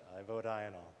duet. I vote aye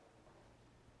on all.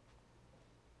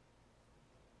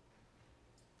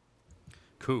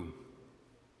 Koo.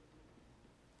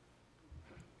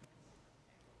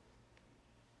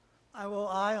 I vote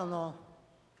aye on all.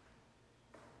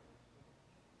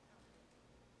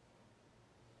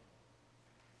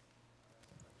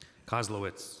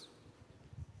 Kozlowitz.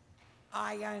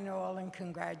 Aye on all, and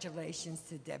congratulations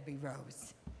to Debbie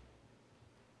Rose.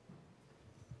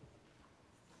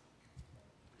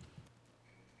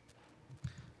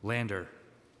 Lander.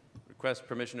 Request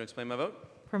permission to explain my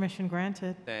vote. Permission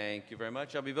granted. Thank you very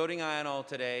much. I'll be voting aye on all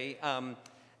today.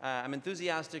 I'm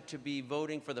enthusiastic to be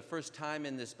voting for the first time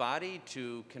in this body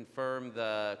to confirm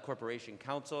the Corporation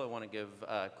Council. I want to give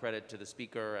credit to the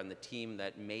Speaker and the team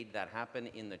that made that happen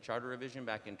in the Charter revision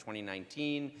back in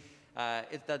 2019.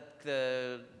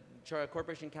 The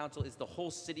Corporation Council is the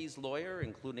whole city's lawyer,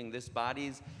 including this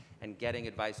body's, and getting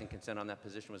advice and consent on that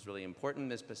position was really important.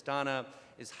 Ms. Pestana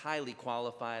is highly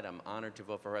qualified. I'm honored to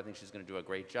vote for her. I think she's going to do a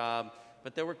great job.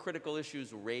 But there were critical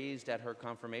issues raised at her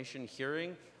confirmation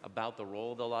hearing about the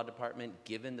role of the law department,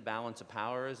 given the balance of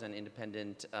powers and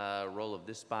independent role of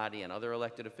this body and other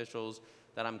elected officials,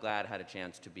 that I'm glad had a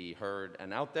chance to be heard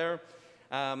and out there.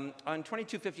 On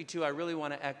 2252, I really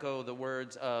want to echo the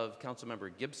words of Councilmember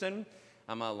Gibson.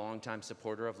 I'm a longtime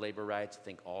supporter of labor rights. I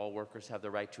think all workers have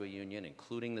the right to a union,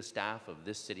 including the staff of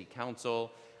this city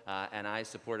council, and I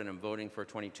support and am voting for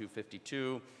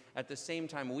 2252. At the same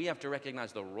time, we have to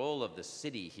recognize the role of the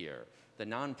city here. The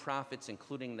nonprofits,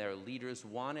 including their leaders,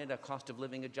 wanted a cost of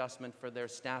living adjustment for their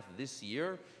staff this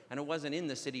year, and it wasn't in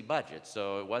the city budget,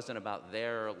 so it wasn't about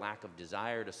their lack of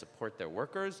desire to support their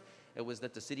workers. It was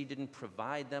that the city didn't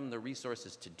provide them the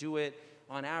resources to do it.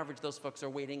 On average, those folks are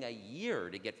waiting a year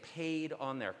to get paid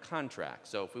on their contract.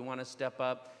 So if we want to step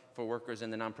up for workers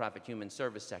in the nonprofit human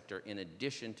service sector, in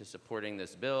addition to supporting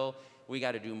this bill, we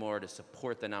got to do more to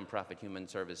support the nonprofit human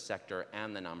service sector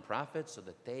and the nonprofits so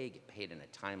that they get paid in a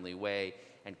timely way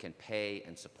and can pay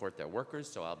and support their workers.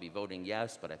 So I'll be voting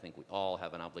yes, but I think we all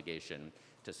have an obligation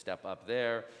to step up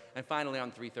there. And finally,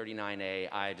 on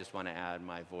 339A, I just want to add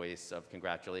my voice of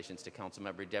congratulations to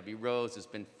Councilmember Debbie Rose, who's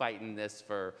been fighting this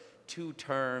for 2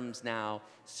 terms now,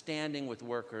 standing with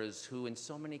workers who in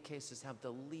so many cases have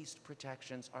the least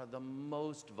protections, are the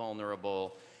most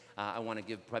vulnerable. I want to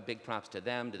give big props to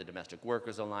them, to the Domestic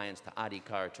Workers Alliance, to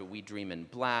Adhikar, to We Dream in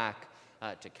Black,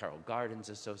 to Carroll Gardens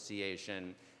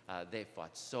Association. They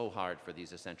fought so hard for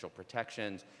these essential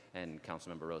protections, and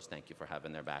Councilmember Rose, thank you for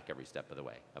having their back every step of the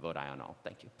way. I vote aye on all.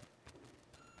 Thank you.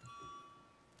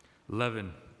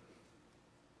 Levin.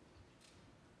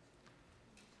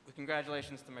 With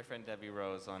congratulations to my friend Debbie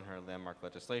Rose on her landmark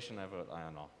legislation, I vote aye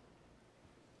on all.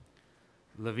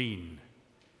 Levine.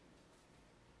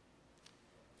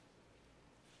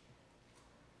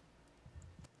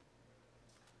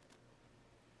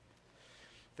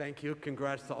 Thank you.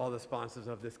 Congrats to all the sponsors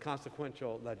of this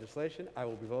consequential legislation. I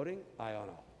will be voting aye on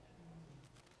all.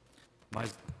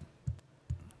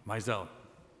 Mizell.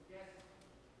 Yes.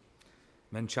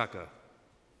 Menchaca.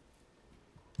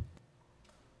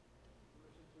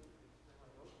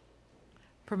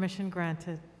 Permission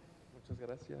granted. Muchas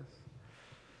gracias.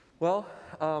 Well,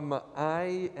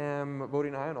 I am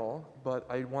voting aye on all, but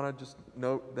I want to just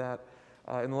note that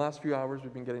in the last few hours,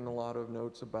 we've been getting a lot of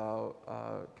notes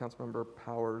about Councilmember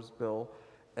Powers' bill,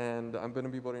 and I'm going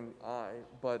to be voting aye.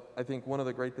 But I think one of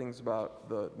the great things about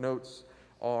the notes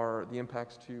are the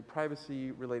impacts to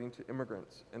privacy relating to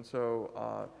immigrants. And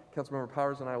so Councilmember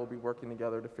Powers and I will be working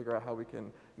together to figure out how we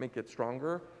can make it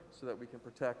stronger so that we can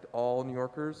protect all New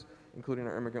Yorkers, including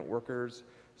our immigrant workers.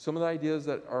 Some of the ideas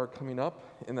that are coming up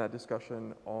in that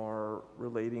discussion are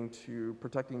relating to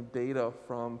protecting data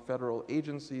from federal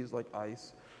agencies like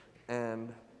ICE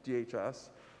and DHS,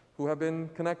 who have been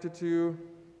connected to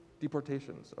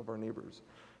deportations of our neighbors.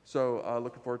 So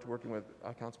looking forward to working with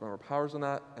Councilmember Powers on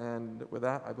that, and with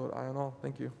that, I vote aye on all.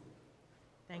 Thank you.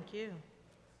 Thank you.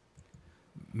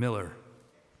 Miller.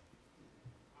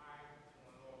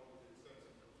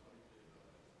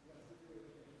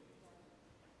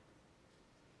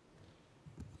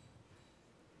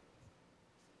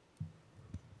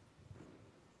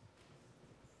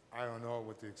 Aye on all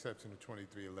with the exception of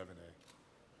 2311A.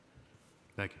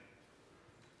 Thank you.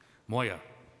 Moya.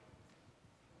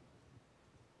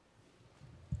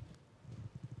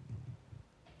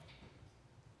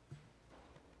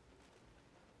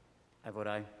 I vote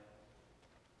aye.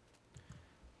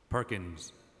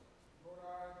 Perkins.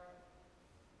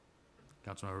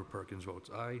 Councilmember Perkins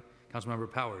votes aye.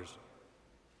 Councilmember Powers.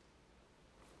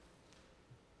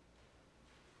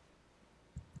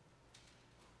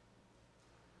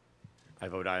 I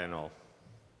vote aye on all.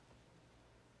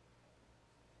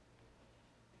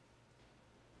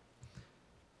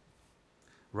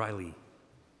 Riley.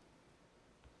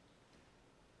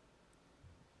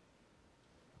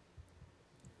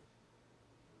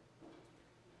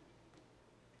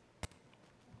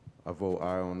 I vote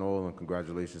aye on all, and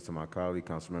congratulations to my colleague,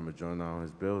 Councilmember Jonah, on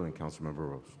his bill, and Councilmember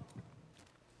Rose.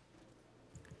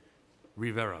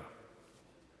 Rivera.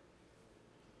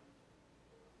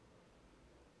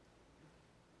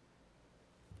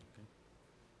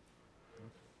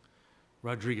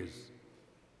 Rodriguez.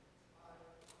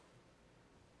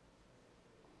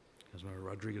 Councilmember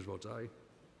Rodriguez votes aye.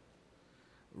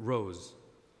 Rose.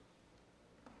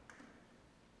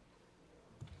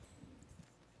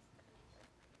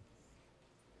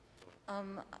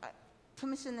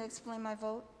 Permission to explain my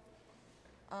vote?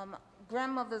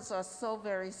 Grandmothers are so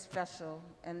very special,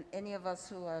 and any of us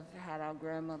who have had our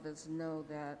grandmothers know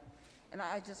that. And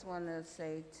I just want to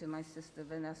say to my sister,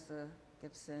 Vanessa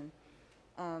Gibson,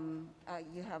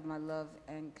 you have my love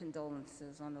and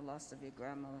condolences on the loss of your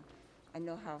grandmother. I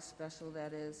know how special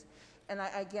that is. And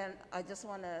again, I just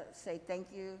want to say thank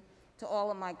you to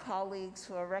all of my colleagues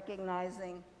who are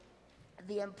recognizing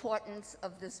the importance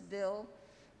of this bill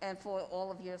and for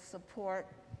all of your support.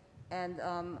 And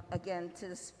again, to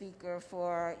the speaker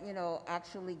for,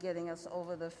 actually getting us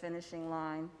over the finishing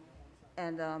line.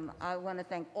 And I want to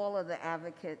thank all of the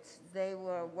advocates. They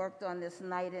worked on this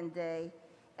night and day,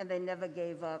 and they never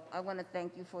gave up. I want to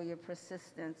thank you for your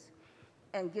persistence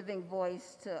and giving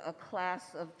voice to a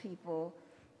class of people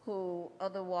who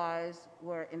otherwise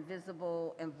were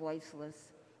invisible and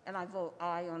voiceless. And I vote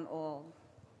aye on all.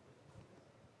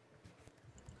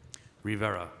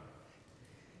 Rivera.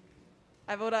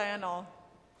 I vote aye on all.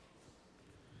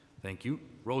 Thank you.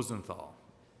 Rosenthal.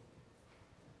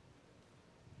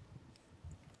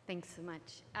 Thanks so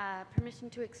much. Permission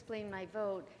to explain my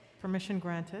vote. Permission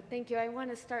granted. Thank you. I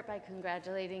want to start by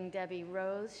congratulating Debbie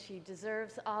Rose. She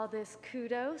deserves all this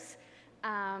kudos.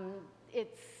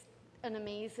 It's an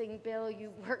amazing bill.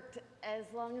 You worked, as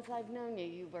long as I've known you,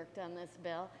 you worked on this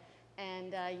bill,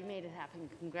 and you made it happen.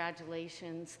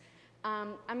 Congratulations.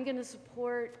 I'm going to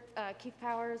support Keith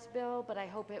Powers' bill, but I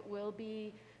hope it will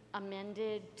be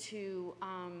amended to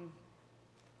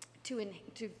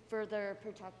further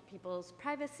protect people's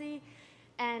privacy.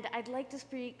 And I'd like to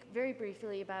speak very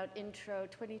briefly about Intro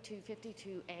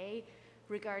 2252A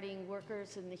regarding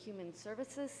workers in the human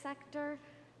services sector.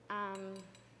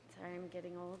 Sorry, I'm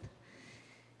getting old.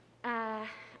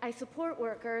 I support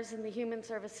workers in the human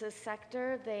services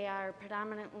sector. They are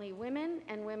predominantly women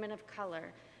and women of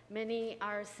color. Many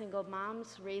are single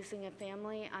moms raising a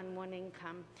family on one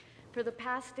income. For the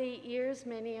past 8 years,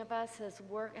 many of us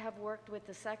have worked with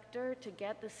the sector to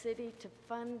get the city to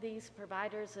fund these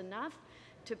providers enough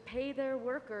to pay their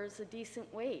workers a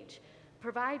decent wage,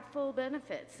 provide full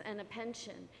benefits and a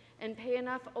pension, and pay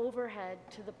enough overhead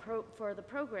to for the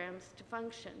programs to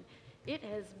function. It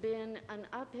has been an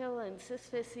uphill and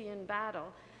Sisyphean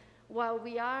battle. While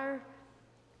we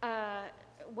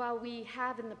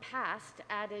have in the past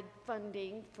added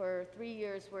funding for 3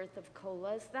 years worth of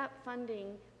COLAs, that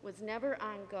funding was never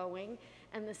ongoing,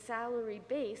 and the salary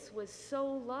base was so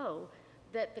low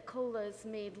that the COLAs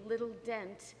made little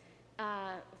dent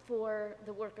for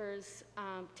the workers'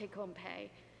 take-home pay.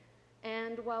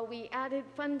 And while we added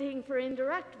funding for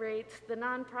indirect rates, the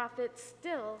nonprofits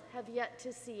still have yet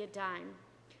to see a dime.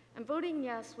 I'm voting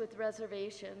yes with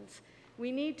reservations.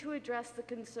 We need to address the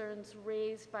concerns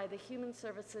raised by the human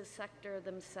services sector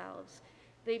themselves.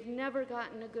 They've never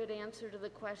gotten a good answer to the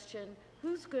question,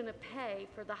 who's going to pay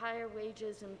for the higher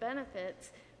wages and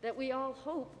benefits that we all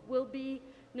hope will be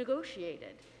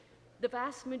negotiated? The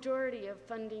vast majority of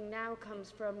funding now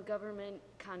comes from government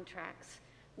contracts.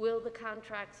 Will the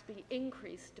contracts be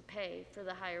increased to pay for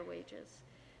the higher wages?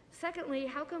 Secondly,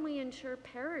 how can we ensure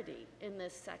parity in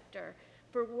this sector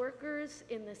for workers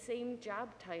in the same job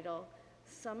title?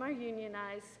 Some are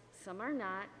unionized, some are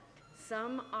not.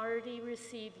 Some already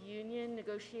receive union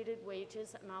negotiated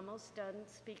wages. I'm almost done,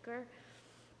 Speaker.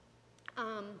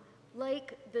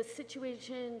 Like the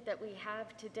situation that we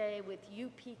have today with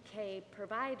UPK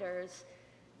providers,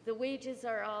 The wages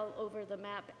are all over the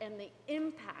map, and the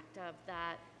impact of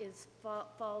that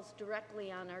falls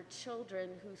directly on our children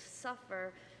who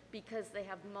suffer because they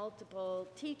have multiple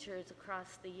teachers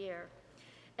across the year.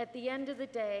 At the end of the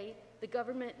day, the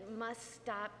government must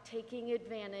stop taking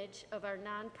advantage of our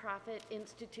nonprofit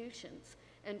institutions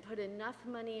and put enough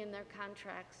money in their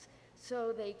contracts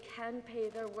so they can pay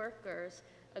their workers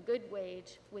a good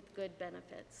wage with good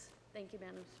benefits. Thank you,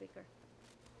 Madam Speaker.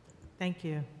 Thank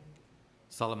you.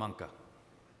 Salamanca.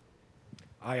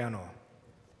 Aye on all.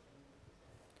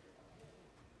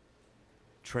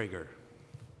 Traeger.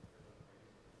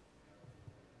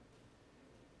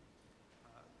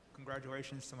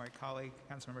 Congratulations to my colleague,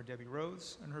 Councilmember Debbie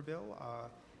Rose, on her bill.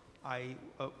 I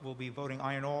will be voting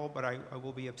aye on all, but I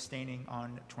will be abstaining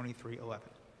on 2311.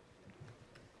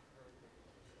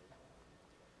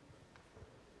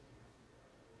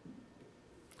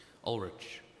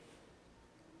 Ulrich.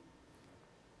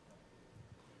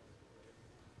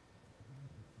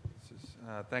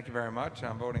 Thank you very much.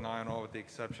 I'm voting aye on all with the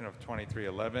exception of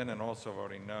 2311 and also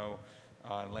voting no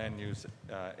on land use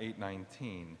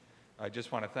 819. I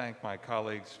just want to thank my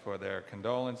colleagues for their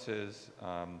condolences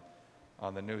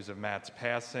on the news of Matt's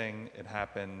passing. It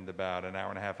happened about an hour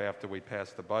and a half after we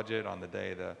passed the budget. On the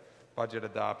day of the budget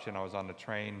adoption, I was on the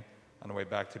train on the way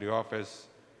back to the office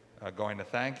going to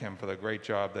thank him for the great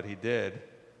job that he did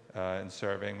in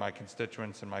serving my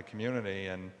constituents and my community.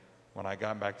 And when I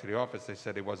got back to the office, they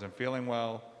said he wasn't feeling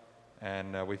well,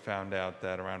 and we found out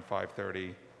that around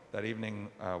 5:30 that evening,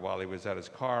 while he was at his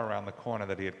car around the corner,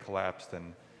 that he had collapsed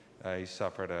and he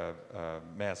suffered a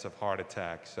massive heart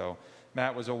attack. So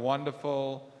Matt was a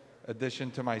wonderful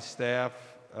addition to my staff.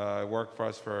 Worked for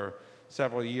us for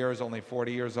several years, only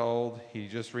 40 years old. He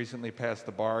just recently passed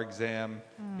the bar exam.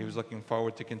 He was looking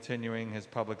forward to continuing his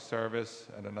public service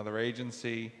at another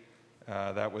agency.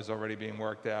 That was already being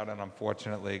worked out, and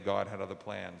unfortunately, God had other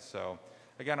plans. So,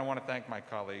 again, I want to thank my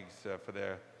colleagues for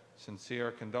their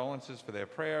sincere condolences, for their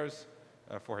prayers,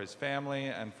 for his family,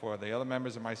 and for the other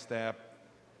members of my staff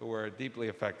who were deeply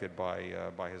affected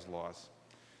by his loss.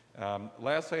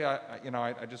 Lastly,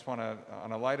 I just want to,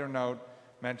 on a lighter note,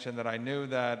 mention that I knew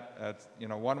that,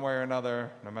 one way or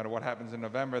another, no matter what happens in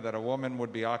November, that a woman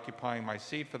would be occupying my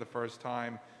seat for the first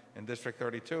time in District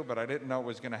 32, but I didn't know it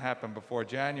was going to happen before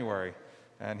January.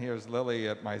 And here's Lily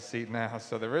at my seat now.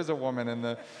 So there is a woman in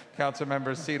the council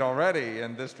member's seat already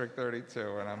in District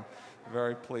 32, and I'm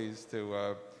very pleased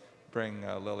to bring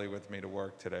Lily with me to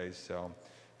work today. So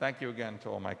thank you again to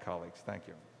all my colleagues. Thank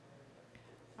you.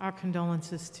 Our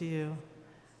condolences to you.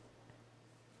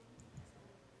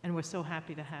 And we're so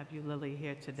happy to have you, Lily,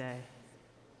 here today.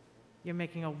 You're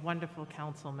making a wonderful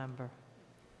council member.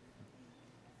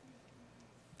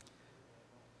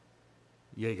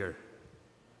 Jaeger.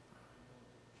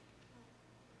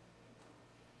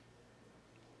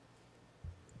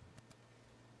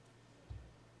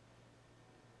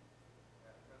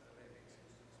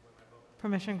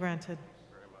 Permission granted.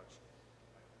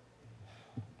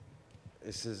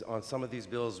 This is on some of these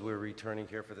bills we're returning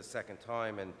here for the second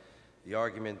time, and the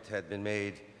argument had been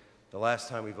made the last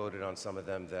time we voted on some of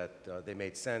them that they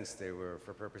made sense. They were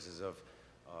for purposes of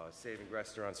saving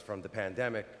restaurants from the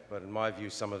pandemic, but in my view,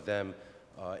 some of them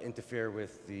interfere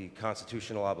with the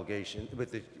constitutional obligation,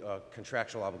 with the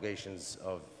contractual obligations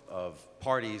of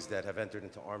parties that have entered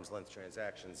into arm's length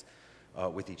transactions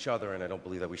with each other, and I don't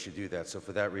believe that we should do that. So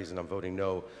for that reason, I'm voting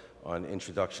no on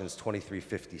introductions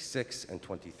 2356 and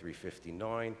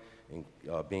 2359,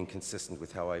 being consistent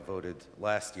with how I voted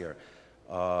last year.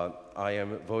 I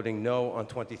am voting no on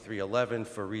 2311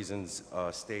 for reasons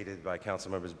stated by Council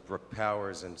Members Brooke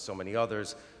Powers and so many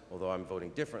others. Although I'm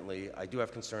voting differently, I do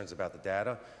have concerns about the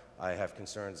data. I have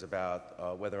concerns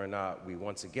about whether or not we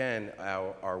once again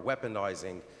are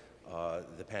weaponizing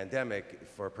the pandemic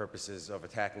for purposes of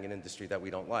attacking an industry that we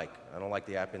don't like. I don't like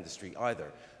the app industry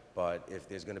either, but if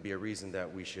there's going to be a reason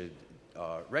that we should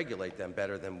regulate them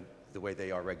better than the way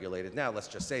they are regulated now, let's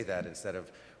just say that instead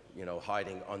of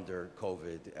hiding under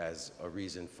COVID as a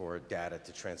reason for data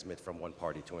to transmit from one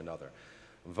party to another.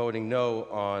 I'm voting no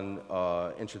on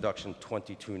introduction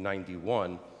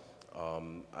 2291.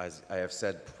 As I have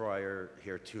said prior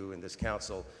here too in this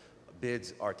council,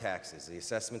 bids are taxes. The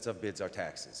assessments of bids are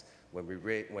taxes.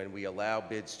 When we allow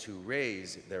bids to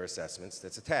raise their assessments,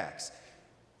 that's a tax.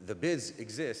 The bids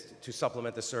exist to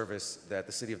supplement the service that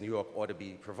the City of New York ought to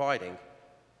be providing,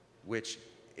 which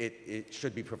it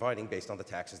should be providing based on the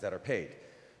taxes that are paid.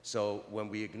 So when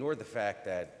we ignore the fact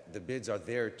that the bids are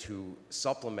there to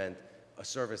supplement a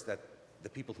service that the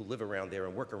people who live around there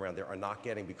and work around there are not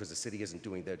getting because the city isn't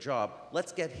doing their job,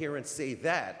 let's get here and say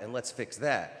that, and let's fix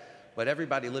that. but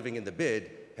everybody living in the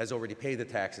bid has already paid the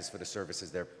taxes for the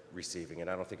services they're receiving, and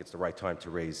I don't think it's the right time to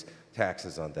raise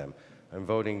taxes on them. I'm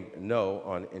voting no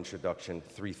on introduction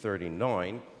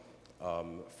 339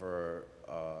 for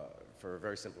a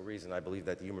very simple reason. I believe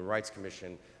that the Human Rights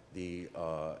Commission, the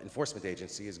enforcement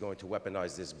agency, is going to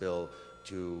weaponize this bill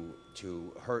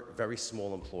to hurt very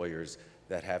small employers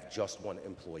that have just one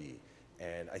employee.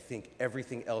 And I think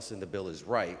everything else in the bill is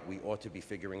right. We ought to be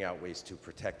figuring out ways to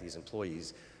protect these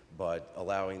employees, but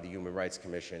allowing the Human Rights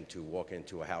Commission to walk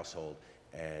into a household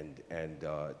and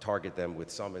target them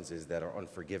with summonses that are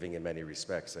unforgiving in many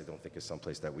respects, I don't think is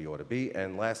someplace that we ought to be.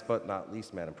 And last but not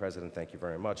least, Madam President, thank you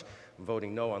very much. I'm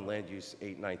voting no on Land Use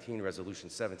 819, Resolution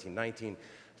 1719.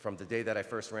 From the day that I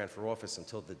first ran for office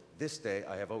until this day,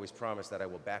 I have always promised that I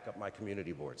will back up my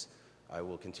community boards. I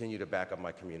will continue to back up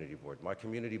my community board. My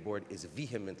community board is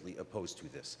vehemently opposed to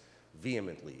this.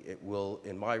 Vehemently. It will,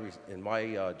 in my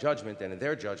judgment and in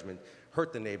their judgment,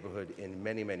 hurt the neighborhood in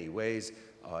many, many ways.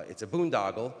 It's a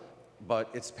boondoggle, but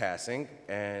it's passing,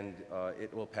 and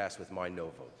it will pass with my no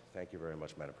vote. Thank you very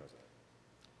much, Madam President.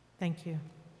 Thank you.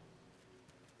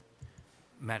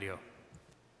 Matteo.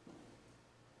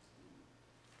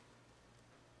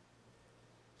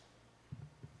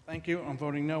 Thank you. I'm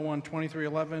voting no on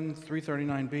 2311,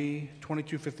 339B,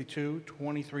 2252,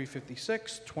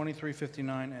 2356,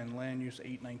 2359, and Land Use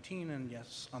 819, and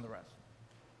yes on the rest.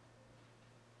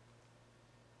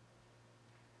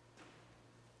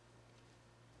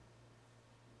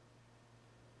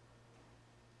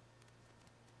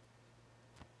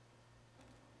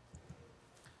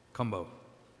 Cumbo.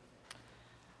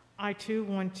 I too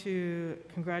want to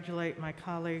congratulate my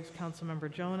colleagues,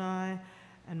 Councilmember Jonai,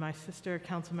 and my sister,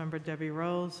 Councilmember Debbie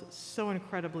Rose. So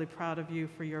incredibly proud of you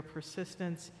for your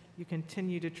persistence. You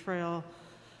continue to trail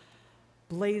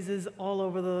blazes all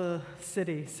over the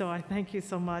city. So I thank you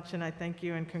so much, and I thank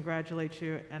you and congratulate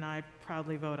you, and I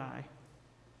proudly vote aye.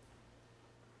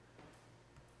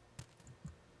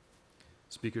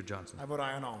 Speaker Johnson. I vote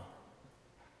aye on all.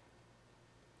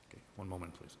 Okay, one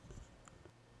moment, please.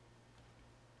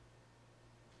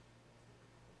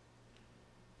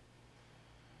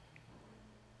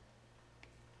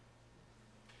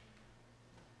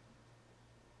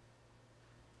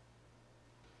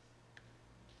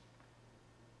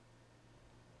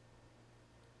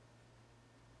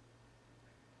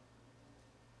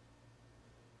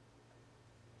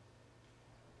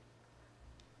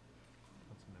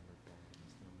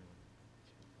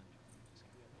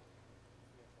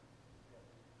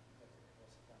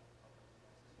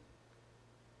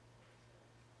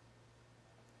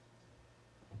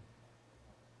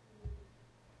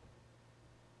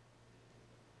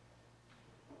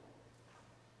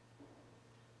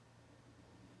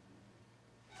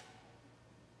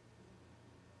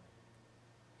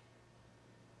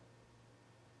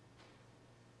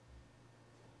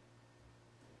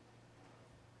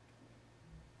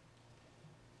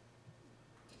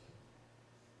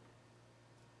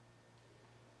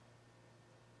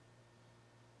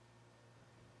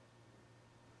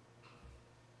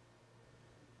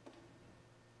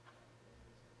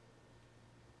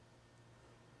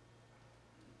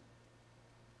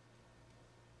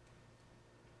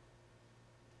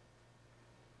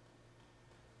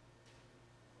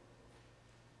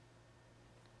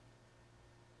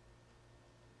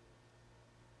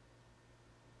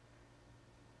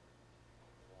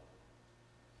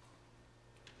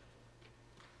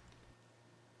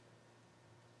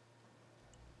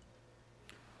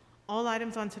 All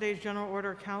items on today's general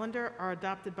order calendar are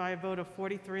adopted by a vote of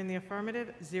 43 in the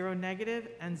affirmative, 0 negative,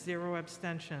 and 0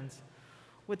 abstentions.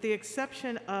 With the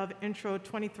exception of Intro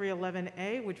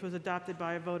 2311A, which was adopted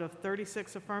by a vote of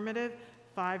 36 affirmative,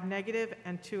 5 negative,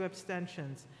 and 2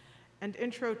 abstentions, and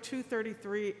Intro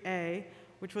 233A,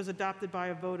 which was adopted by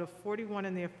a vote of 41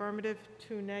 in the affirmative,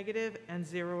 2 negative, and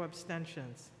 0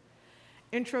 abstentions.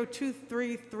 Intro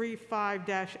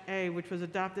 2335-A, which was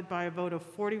adopted by a vote of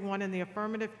 41 in the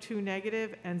affirmative, 2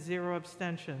 negative, and 0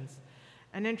 abstentions.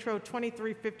 And Intro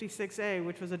 2356-A,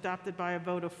 which was adopted by a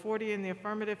vote of 40 in the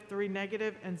affirmative, 3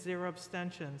 negative, and 0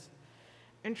 abstentions.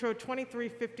 Intro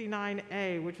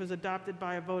 2359-A, which was adopted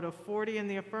by a vote of 40 in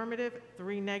the affirmative,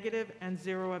 3 negative, and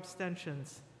 0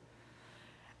 abstentions.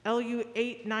 LU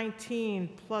 819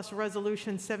 plus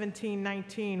Resolution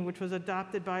 1719, which was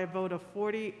adopted by a vote of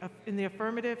 40 in the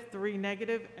affirmative, 3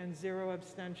 negative, and 0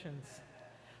 abstentions.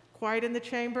 Quiet in the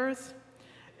chambers.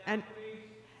 And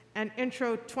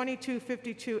Intro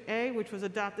 2252A, which was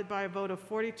adopted by a vote of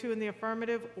 42 in the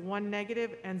affirmative, 1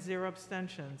 negative, and 0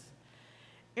 abstentions.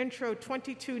 Intro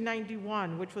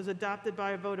 2291, which was adopted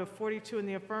by a vote of 42 in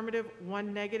the affirmative,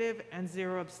 1 negative, and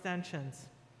 0 abstentions.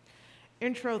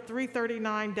 Intro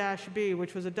 339-B,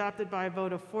 which was adopted by a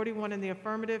vote of 41 in the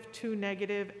affirmative, 2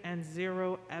 negative, and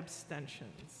 0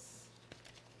 abstentions.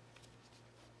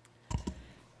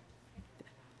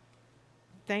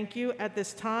 Thank you. At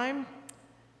this time,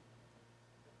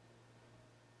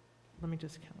 let me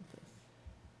just count this.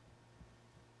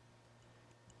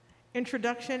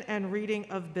 Introduction and reading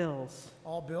of bills.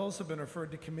 All bills have been referred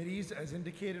to committees as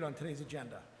indicated on today's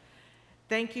agenda.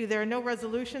 Thank you. There are no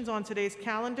resolutions on today's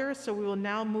calendar, so we will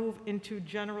now move into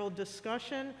general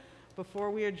discussion.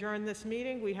 Before we adjourn this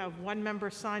meeting, we have one member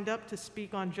signed up to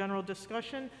speak on general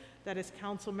discussion. That is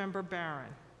Councilmember Barron.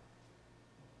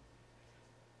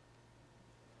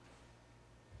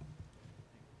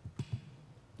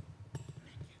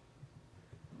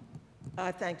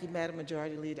 Thank you, Madam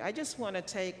Majority Leader. I just want to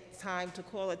take time to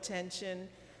call attention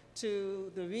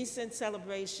to the recent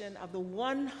celebration of the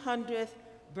 100th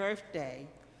birthday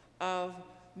of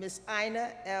Miss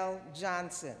Ina L.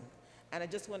 Johnson. And I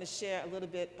just want to share a little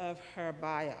bit of her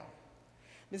bio.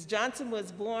 Ms. Johnson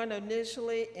was born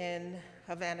initially in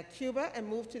Havana, Cuba, and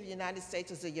moved to the United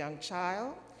States as a young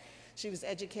child. She was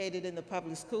educated in the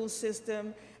public school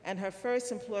system, and her first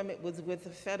employment was with the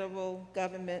federal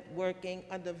government working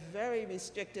under very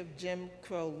restrictive Jim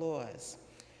Crow laws.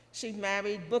 She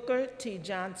married Booker T.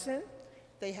 Johnson.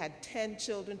 They had 10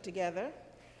 children together,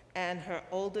 and her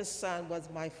oldest son was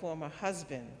my former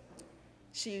husband.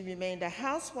 She remained a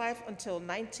housewife until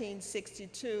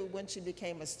 1962 when she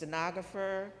became a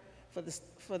stenographer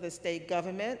for the state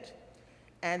government,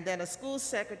 and then a school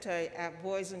secretary at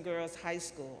Boys and Girls High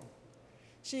School.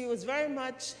 She was very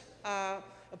much a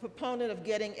proponent of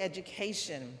getting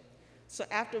education. So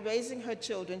after raising her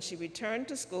children, she returned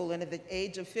to school, and at the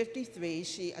age of 53,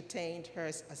 she attained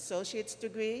her associate's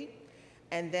degree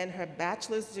and then her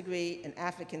bachelor's degree in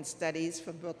African Studies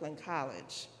from Brooklyn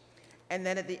College. And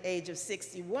then at the age of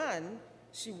 61,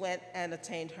 she went and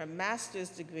attained her master's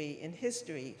degree in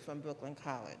history from Brooklyn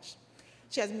College.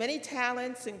 She has many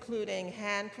talents, including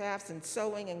handcrafts and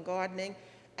sewing and gardening,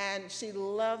 and she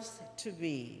loves to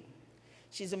read.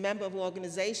 She's a member of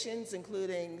organizations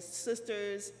including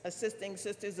Assisting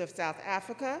Sisters of South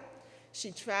Africa.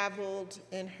 She traveled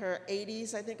in her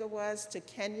 80s, I think it was, to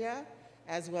Kenya,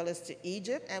 as well as to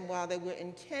Egypt. And while they were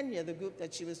in Kenya, the group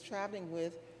that she was traveling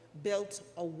with built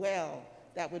a well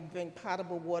that would bring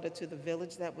potable water to the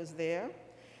village that was there.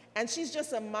 And she's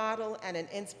just a model and an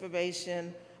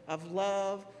inspiration of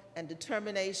love and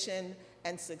determination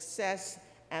and success.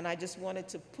 And I just wanted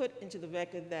to put into the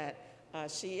record that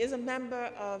she is a member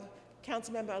of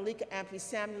Councilmember Alika Ampry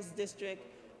Samuel's district,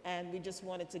 and we just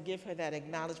wanted to give her that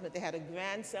acknowledgement. They had a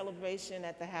grand celebration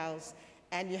at the house,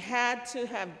 and you had to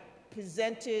have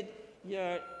presented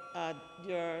your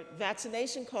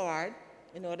vaccination card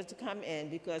in order to come in,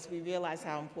 because we realize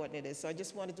how important it is. So I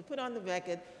just wanted to put on the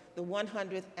record the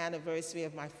 100th anniversary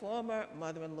of my former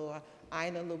mother-in-law,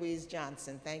 Ina Louise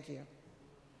Johnson. Thank you.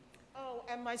 Oh,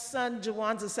 and my son,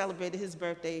 Jawanza, celebrated his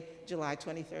birthday July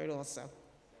 23rd also.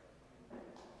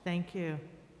 Thank you.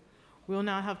 We will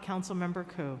now have Councilmember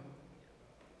Koo.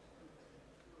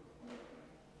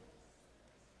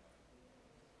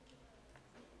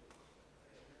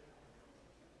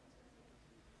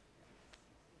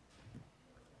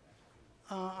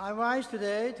 I rise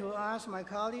today to ask my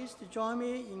colleagues to join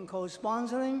me in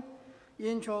co-sponsoring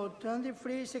Intro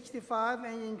 2365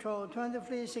 and Intro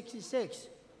 2366.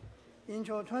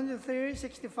 Intro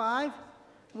 2365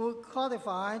 would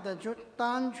codify the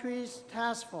Down Trees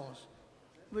Task Force,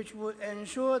 which would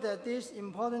ensure that this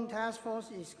important task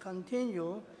force is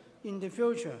continued in the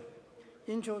future.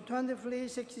 Intro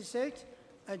 2366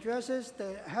 addresses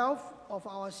the health of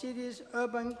our city's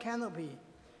urban canopy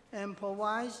and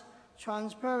provides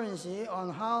transparency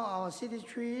on how our city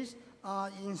trees are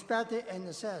inspected and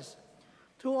assessed.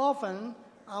 Too often,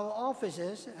 our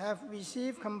offices have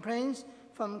received complaints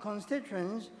from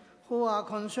constituents who are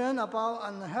concerned about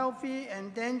unhealthy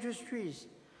and dangerous trees.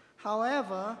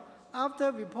 However,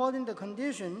 after reporting the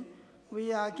condition,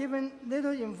 we are given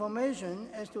little information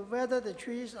as to whether the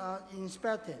trees are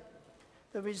inspected.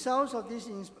 The results of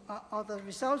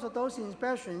those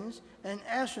inspections and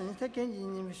actions taken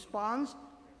in response.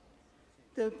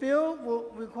 The bill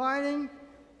requiring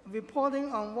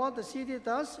reporting on what the city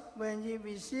does when it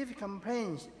receives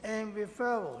complaints and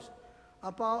referrals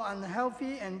about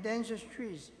unhealthy and dangerous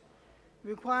trees,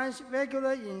 requires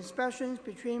regular inspections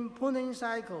between pruning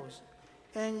cycles,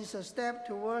 and is a step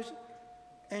towards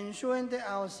ensuring that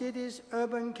our city's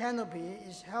urban canopy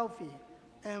is healthy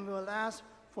and will last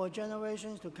for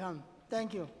generations to come.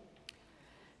 Thank you.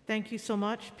 Thank you so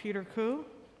much, Peter Koo.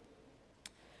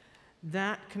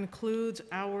 That concludes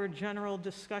our general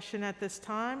discussion at this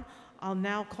time. I'll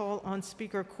now call on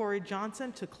Speaker Corey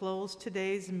Johnson to close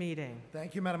today's meeting.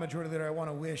 Thank you, Madam Majority Leader. I want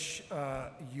to wish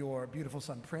your beautiful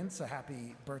son, Prince, a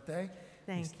happy birthday.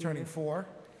 Thank He's you. turning 4.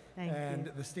 Thank and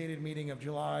you. the stated meeting of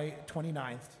July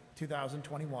 29th,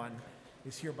 2021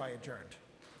 is hereby adjourned.